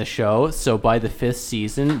 like in the show. So by the 5th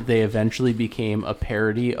season, they eventually became a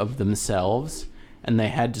parody of themselves, and they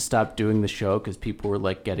had to stop doing the show because people were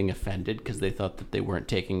like getting offended because they thought that they weren't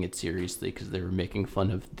taking it seriously because they were making fun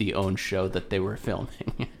of the own show that they were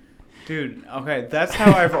filming. Dude, okay, that's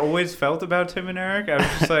how I've always felt about Tim and Eric. I was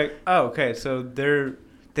just like, oh, okay, so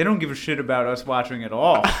they don't give a shit about us watching at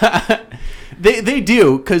all. They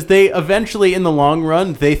do, because they eventually, in the long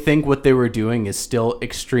run, they think what they were doing is still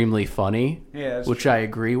extremely funny, Yeah, that's which I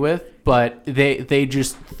agree with. But they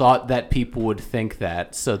just thought that people would think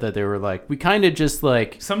that, so that they were like, we kind of just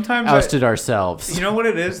like Sometimes ousted ourselves. You know what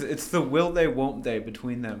it is? It's the will they, won't they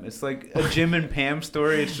between them. It's like a Jim and Pam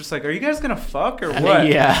story. It's just like, are you guys gonna fuck or what?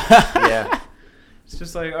 Yeah. Yeah. It's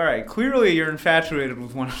just like, all right, clearly you're infatuated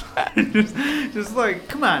with one another. just like,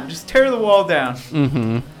 come on, just tear the wall down.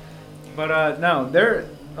 Mm-hmm. But no, they're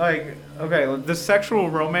like, okay, the sexual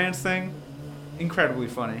romance thing, incredibly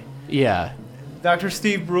funny. Yeah. Dr.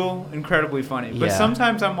 Steve Brule, incredibly funny. But Yeah.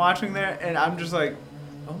 sometimes I'm watching there and I'm just like,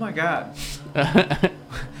 oh my god.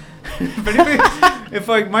 If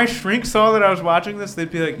like my shrink saw that I was watching this, they'd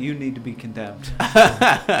be like, you need to be condemned.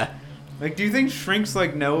 Like, do you think shrinks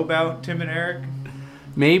like know about Tim and Eric?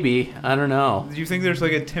 Maybe. I don't know. Do you think there's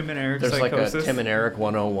like a Tim and Eric There's psychosis? like a Tim and Eric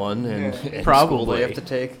 101 in school Probably. they have to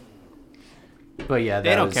take. But yeah,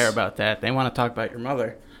 They don't care about that. They want to talk about your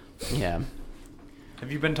mother. Yeah.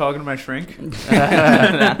 Have you been talking to my shrink?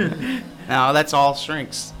 No, that's all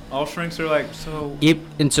shrinks. All shrinks are like, so...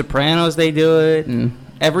 In Sopranos, they do it, and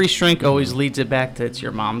every shrink always leads it back to it's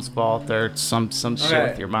your mom's fault or it's some shit Okay.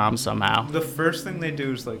 with your mom somehow. The first thing they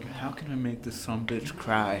do is like, how can I make this son bitch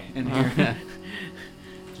cry in here?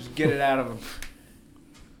 Just get it out of him.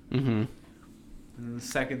 Mm-hmm. And then the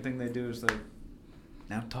second thing they do is like,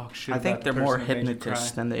 now talk shit I think about they're the more person that made you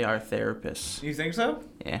hypnotists cry. than they are therapists. You think so?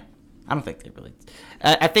 Yeah. I don't think they really...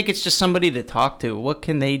 I think it's just somebody to talk to. What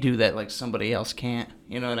can they do that, like, somebody else can't?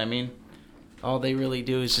 You know what I mean? All they really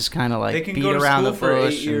do is just kind of, like, They can beat go to around school the for 8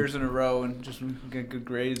 bush. years in a row and just get good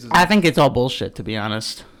grades. I think it's all bullshit, to be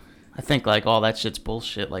honest. I think, like, all that shit's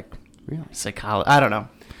bullshit. Like, Really? psychology. I don't know.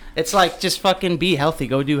 It's like, just fucking be healthy.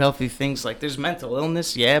 Go do healthy things. Like, there's mental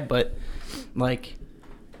illness, yeah, but, like...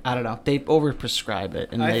 I don't know. They overprescribe it,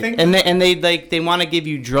 and I think- they want to give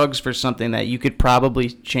you drugs for something that you could probably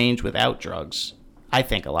change without drugs. I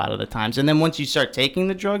think a lot of the times, and then once you start taking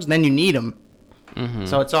the drugs, then you need them. Mm-hmm.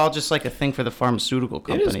 So it's all just like a thing for the pharmaceutical It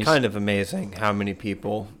companies. is kind of amazing how many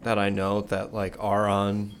people that I know that like are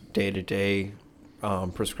on day-to-day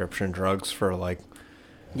prescription drugs for like.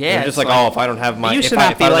 Yeah, they're it's just like, oh, if I don't have my it used if to I,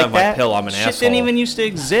 not if be I don't like have my that. pill, I'm an Shit asshole. didn't even used to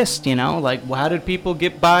exist, you know. Like, how did people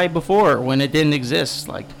get by before when it didn't exist?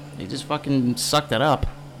 Like, they just fucking sucked it up.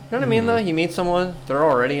 You know what I mean, though? You meet someone, they're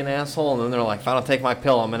already an asshole, and then they're like, if I don't take my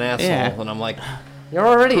pill, I'm an asshole. Yeah. And I'm like, you're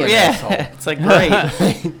already an asshole. It's like great.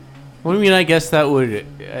 Well, I mean, I guess that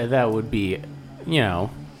would be, you know,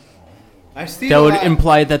 I see that a would lot-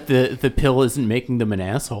 imply that the pill isn't making them an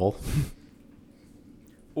asshole.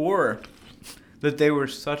 Or that they were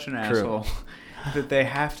such an True. asshole that they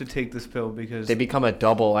have to take this pill because... They become a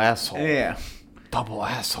double asshole. Yeah. Double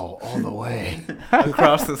asshole all the way.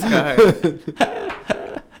 across the sky.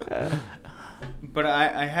 But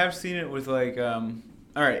I have seen it with like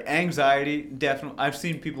all right, anxiety, definitely. I've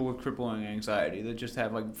seen people with crippling anxiety that just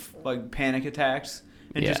have like panic attacks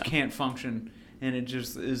and just can't function, and it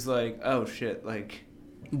just is like, oh shit, like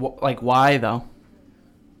why though?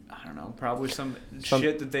 I don't know, probably some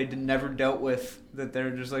shit that they never dealt with, that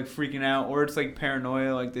they're just like freaking out, or it's like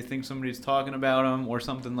paranoia, like they think somebody's talking about them or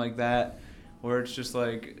something like that, or it's just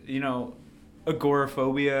like, you know,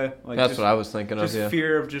 agoraphobia. Like that's what I was thinking of. Just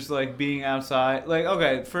fear of just like being outside. Like,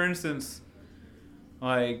 okay, for instance,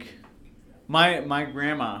 like my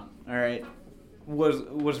grandma, all right,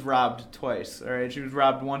 was robbed twice. All right, she was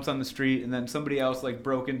robbed once on the street, and then somebody else like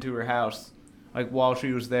broke into her house, like while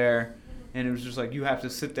she was there. And it was just like, you have to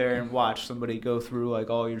sit there and watch somebody go through like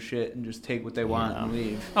all your shit and just take what they want and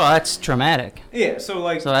leave. Oh, that's traumatic. Yeah, so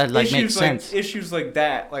that like makes sense. Issues like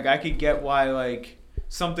that, like I could get why like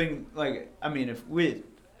something like, I mean, if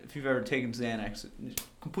you've ever taken Xanax, it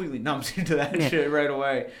completely numbs you to that shit right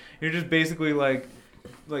away. You're just basically like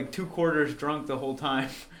 2/4 drunk the whole time,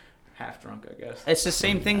 half drunk, I guess. It's the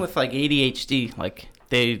same thing with like ADHD. Like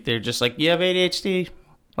they're just like, you have ADHD.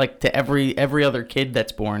 Like to every other kid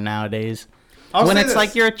that's born nowadays. When it's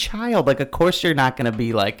like you're a child, like of course you're not gonna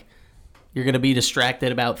be like, you're gonna be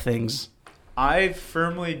distracted about things. I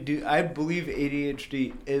believe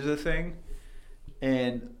ADHD is a thing,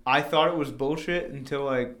 and I thought it was bullshit until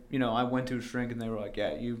like, you know, I went to a shrink and they were like,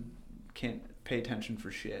 yeah, you can't pay attention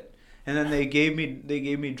for shit. And then they gave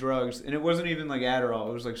me drugs, and it wasn't even like Adderall,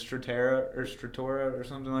 it was like Stratora or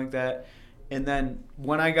something like that. And then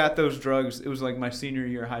when I got those drugs, it was like my senior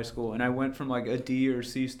year of high school, and I went from like a D or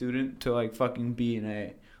C student to like fucking B and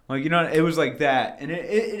A. Like, you know, it was like that. And it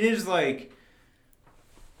is like,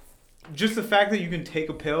 just the fact that you can take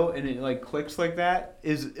a pill and it like clicks like that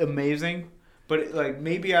is amazing. But like,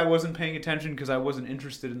 maybe I wasn't paying attention because I wasn't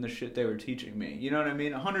interested in the shit they were teaching me. You know what I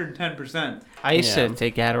mean? 110%. I used to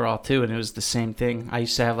take Adderall too, and it was the same thing. I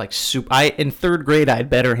used to have like in third grade, I had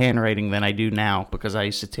better handwriting than I do now because I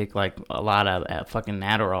used to take like a lot of fucking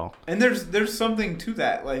Adderall. And there's something to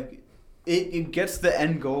that. Like, it gets the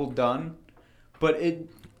end goal done, but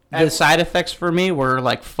the side effects for me were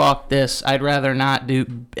like, fuck this. I'd rather not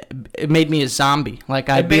do. It made me a zombie. Like,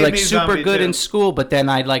 I'd be like super good in school, but then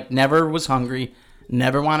I'd like never was hungry,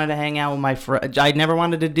 never wanted to hang out with my friends. I never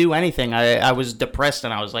wanted to do anything. I was depressed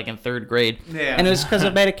and I was like in third grade. Yeah. And it was because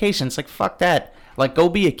of medication. It's like, fuck that. Like, go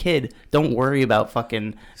be a kid. Don't worry about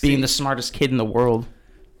fucking being the smartest kid in the world.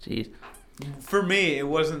 Jeez. For me, it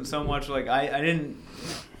wasn't so much like I didn't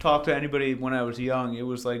talk to anybody when I was young. It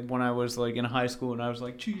was like when I was like in high school and I was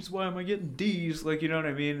like, geez, why am I getting D's? Like, you know what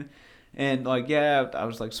I mean? And like, yeah, I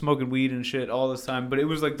was like smoking weed and shit all this time, but it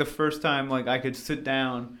was like the first time like I could sit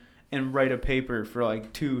down and write a paper for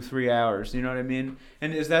like 2-3 hours. You know what I mean?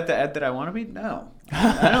 And is that the Ed that I want to be? No,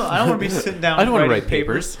 I don't want to be sitting down. I don't want to write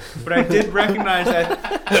papers. But I did recognize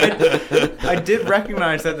that. I did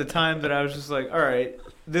recognize at the time that I was just like, all right,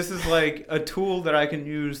 this is like a tool that I can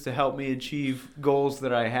use to help me achieve goals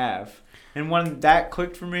that I have. And when that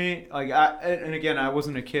clicked for me, like, and again, I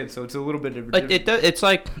wasn't a kid, so it's a little bit different. But it's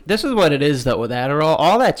like, this is what it is, though, with Adderall.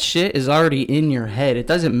 All that shit is already in your head. It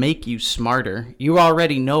doesn't make you smarter. You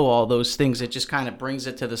already know all those things. It just kind of brings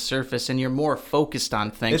it to the surface, and you're more focused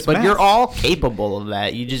on things. But you're all capable of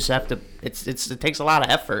that. You just have to, it takes a lot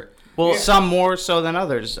of effort. Well, some more so than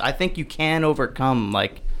others. I think you can overcome,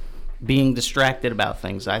 like, being distracted about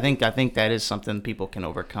things. I think that is something people can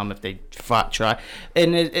overcome if they try.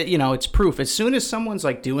 And it's proof. As soon as someone's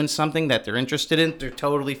like doing something that they're interested in, they're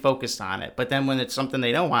totally focused on it. But then when it's something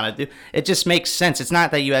they don't want to do, it just makes sense. It's not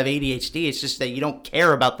that you have ADHD. It's just that you don't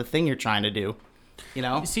care about the thing you're trying to do. You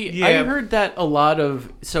know? See, I heard that a lot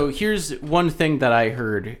of... So here's one thing that I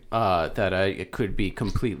heard that I could be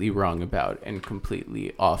completely wrong about and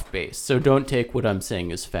completely off base. So don't take what I'm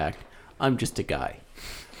saying as fact. I'm just a guy.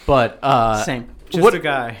 But same, just a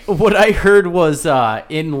guy. What I heard was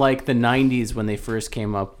in like the 90s when they first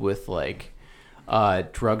came up with like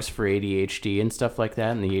drugs for ADHD and stuff like that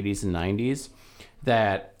in the 80s and 90s,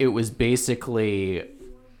 that it was basically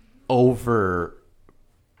overdiagnosed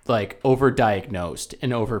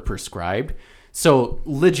and overprescribed. So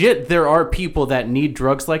legit, there are people that need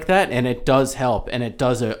drugs like that, and it does help, and it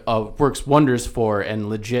does works wonders for, and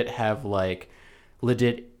legit have like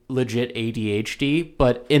legit ADHD,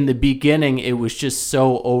 but in the beginning it was just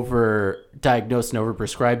so over-diagnosed and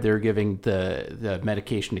over-prescribed. They were giving the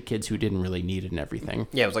medication to kids who didn't really need it and everything.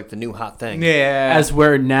 Yeah, it was like the new hot thing. Yeah. As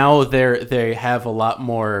where now they have a lot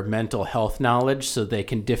more mental health knowledge, so they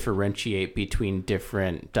can differentiate between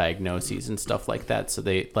different diagnoses and stuff like that. So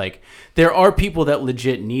there are people that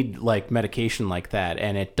legit need like medication like that,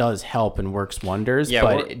 and it does help and works wonders. Yeah,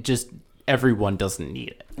 but it just everyone doesn't need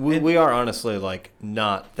it. We are honestly like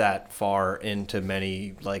not that far into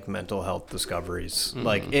many like mental health discoveries. Mhm.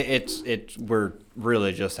 Like it's we're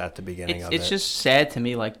really just at the beginning of it. It's just sad to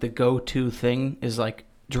me. Like the go-to thing is like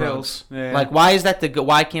drugs. Pills. Yeah. Like why is that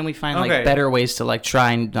why can't we find Okay. like better ways to like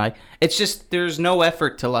try and like? It's just there's no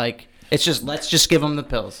effort to like. It's just let's just give them the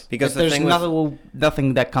pills Because Like, the there's thing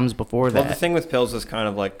nothing that comes before Well, that. the thing with pills is kind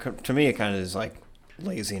of like, to me, it kind of is like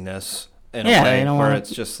laziness in Yeah, a way, you don't where wanna-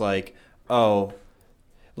 it's just like, oh,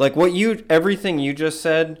 like everything you just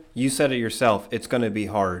said, you said it yourself. It's going to be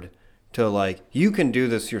hard to like, you can do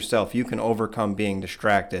this yourself. You can overcome being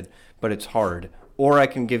distracted, but it's hard. Or I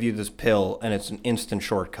can give you this pill and it's an instant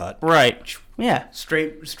shortcut. Right. Yeah.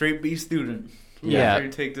 Straight B student. Yeah. After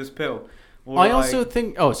you take this pill. Or I also like-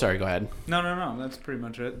 think. Oh, sorry. Go ahead. No. That's pretty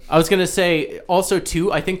much it. I was gonna say also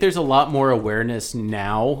too. I think there's a lot more awareness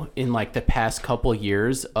now in like the past couple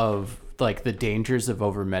years of like the dangers of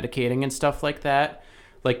over medicating and stuff like that.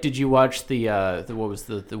 Like, did you watch the what was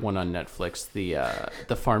the one on Netflix?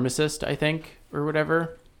 The Pharmacist, I think, or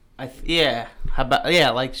whatever. Yeah. How about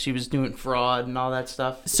like she was doing fraud and all that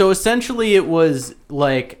stuff. So essentially it was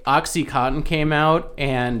like OxyContin came out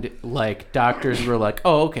and like doctors were like,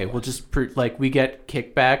 oh, okay, we'll just like we get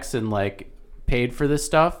kickbacks and like paid for this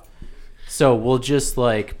stuff. So we'll just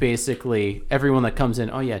like basically everyone that comes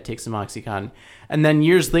in, oh yeah, take some OxyContin. And then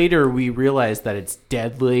years later we realized that it's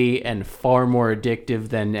deadly and far more addictive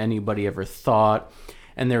than anybody ever thought.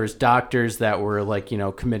 And there was doctors that were like,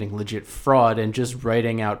 committing legit fraud and just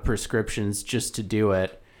writing out prescriptions just to do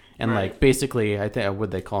it. And Right. like basically, I think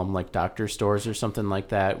would they call them like doctor stores or something like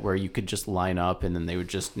that, where you could just line up and then they would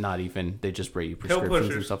just they just write you prescriptions and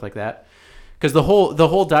pushers. stuff like that. Because the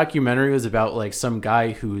whole documentary was about like some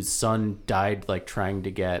guy whose son died like trying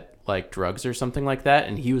to get like drugs or something like that,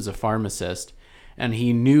 and he was a pharmacist. And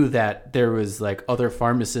he knew that there was like other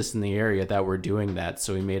pharmacists in the area that were doing that,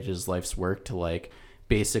 so he made it his life's work to like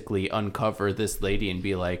basically uncover this lady and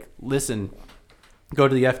be like, listen, go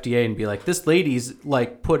to the FDA and be like, this lady's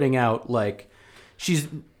like putting out like she's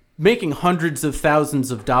making hundreds of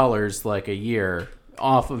thousands of dollars like a year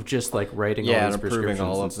off of just like writing all and these approving prescriptions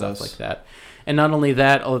all and of stuff this. like that. And not only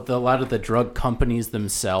that, a lot of the drug companies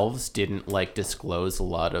themselves didn't like disclose a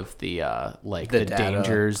lot of the The data.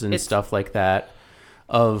 dangers and stuff like that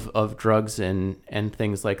of drugs and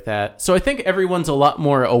things like that. So I think everyone's a lot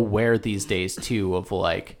more aware these days too of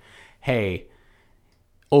like, hey,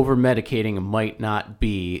 over medicating might not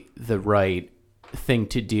be the right thing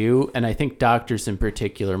to do. And I think doctors in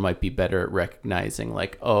particular might be better at recognizing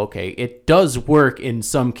like, oh, okay, it does work in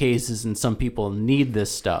some cases and some people need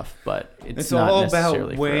this stuff, but it's not all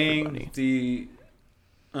necessarily about for everybody. weighing the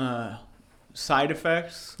side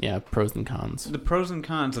effects. Yeah, pros and cons. The pros and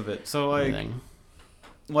cons of it. So like, Everything.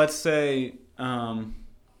 let's say,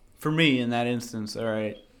 for me in that instance, all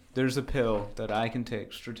right, there's a pill that I can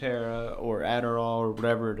take, Strattera or Adderall or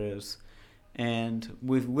whatever it is, and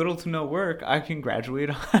with little to no work, I can graduate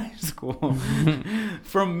high school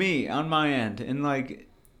from me on my end. And like,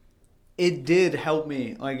 it did help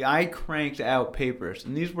me. Like, I cranked out papers,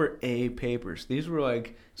 and these were A papers. These were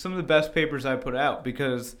like some of the best papers I put out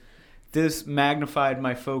because this magnified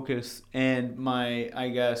my focus and my, I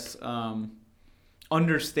guess,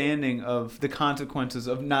 understanding of the consequences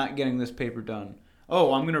of not getting this paper done.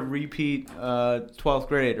 Oh, I'm going to repeat 12th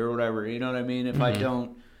grade or whatever, you know what I mean? If I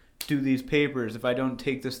don't do these papers, if I don't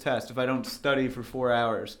take this test, if I don't study for 4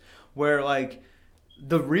 hours. Where, like,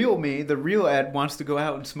 the real me, the real Ed, wants to go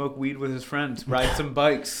out and smoke weed with his friends, ride some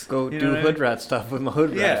bikes. Go you know do what I hood mean? rat stuff with my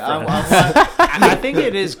hood rat Yeah, friends. I think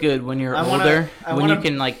it is good when you're I wanna- older, I when wanna- you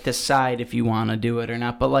can like decide if you want to do it or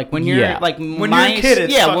not. But like when you're Yeah. like When my you're a kid,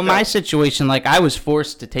 it's yeah, fucked well, my up. situation, like I was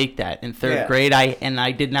forced to take that in third Yeah. grade.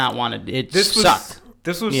 I did not want to. It This sucked.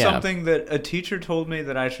 was Yeah. something that a teacher told me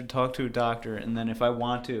that I should talk to a doctor, and then if I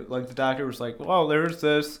want to, like the doctor was like, well, there's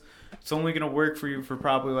this. It's only going to work for you for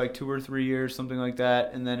probably like 2 or 3 years, something like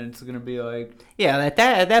that, and then it's going to be like, Yeah, at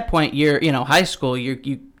that point, you're high school. You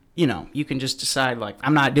can just decide like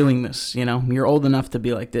I'm not doing this. You're old enough to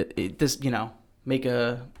be like this. Make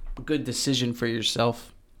a good decision for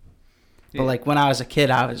yourself. But Yeah. like when I was a kid,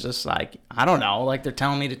 I was just like, I don't know. Like they're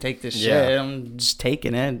telling me to take this Yeah. shit. I'm just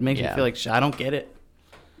taking it. It makes me Yeah. feel like shit. I don't get it.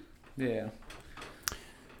 yeah.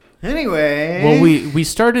 Anyway. Well, we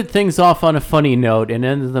started things off on a funny note and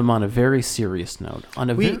ended them on a very serious note.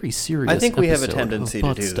 Very serious. I think we have a episode tendency of to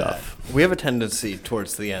butt do stuff. that. We have a tendency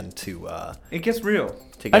towards the end to. It gets real.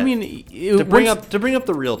 To I mean, to bring up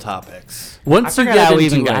the real topics. Once I you forgot get how we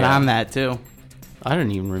even into got it- on that too. I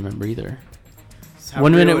don't even remember either. how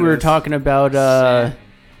One real minute it we were is. talking about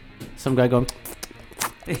some guy going.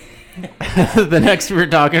 The next we were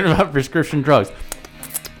talking about prescription drugs.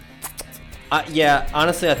 Yeah,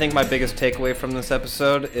 honestly, I think my biggest takeaway from this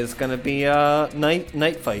episode is gonna be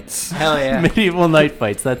night fights. Hell yeah. Medieval night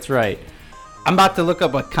fights. That's right. I'm about to look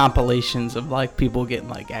up like compilations of like people getting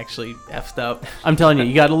like actually effed up. I'm telling you,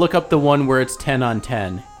 you got to look up the one where it's 10 on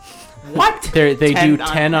 10. What? They 10 do on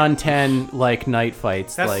 10 on 10 like night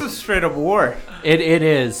fights. That's like the straight up war. it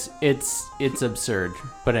is. It's absurd.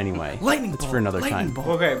 But anyway, it's for another time.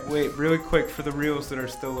 Okay, wait, really quick for the reels that are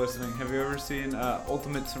still listening. Have you ever seen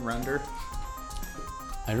Ultimate Surrender?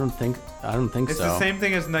 I don't think It's so. the same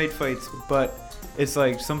thing as night fights, but it's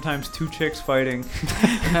like sometimes two chicks fighting,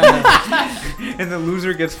 and the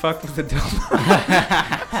loser gets fucked with a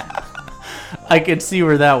dildo. I could see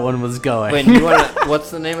where that one was going. Wait, you wanna?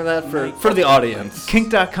 What's the name of that for the audience?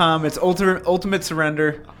 Kink.com. It's Ultimate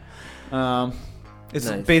Surrender. It's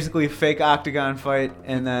Nice. basically a fake octagon fight,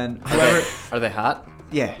 and then whoever. Are they hot?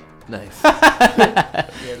 Yeah. Nice. Yeah,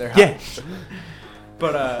 they're hot. Yeah.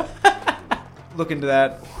 But look into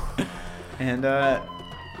that, and have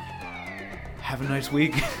a nice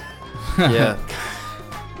week. Yeah.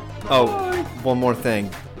 Oh, one more thing.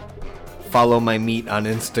 Follow my meat on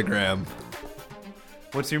Instagram.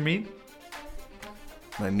 What's your meat?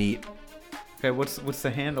 My meat. Okay, what's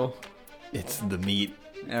the handle? It's the meat.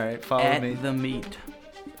 All right, follow At me. the meat.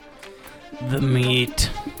 The meat.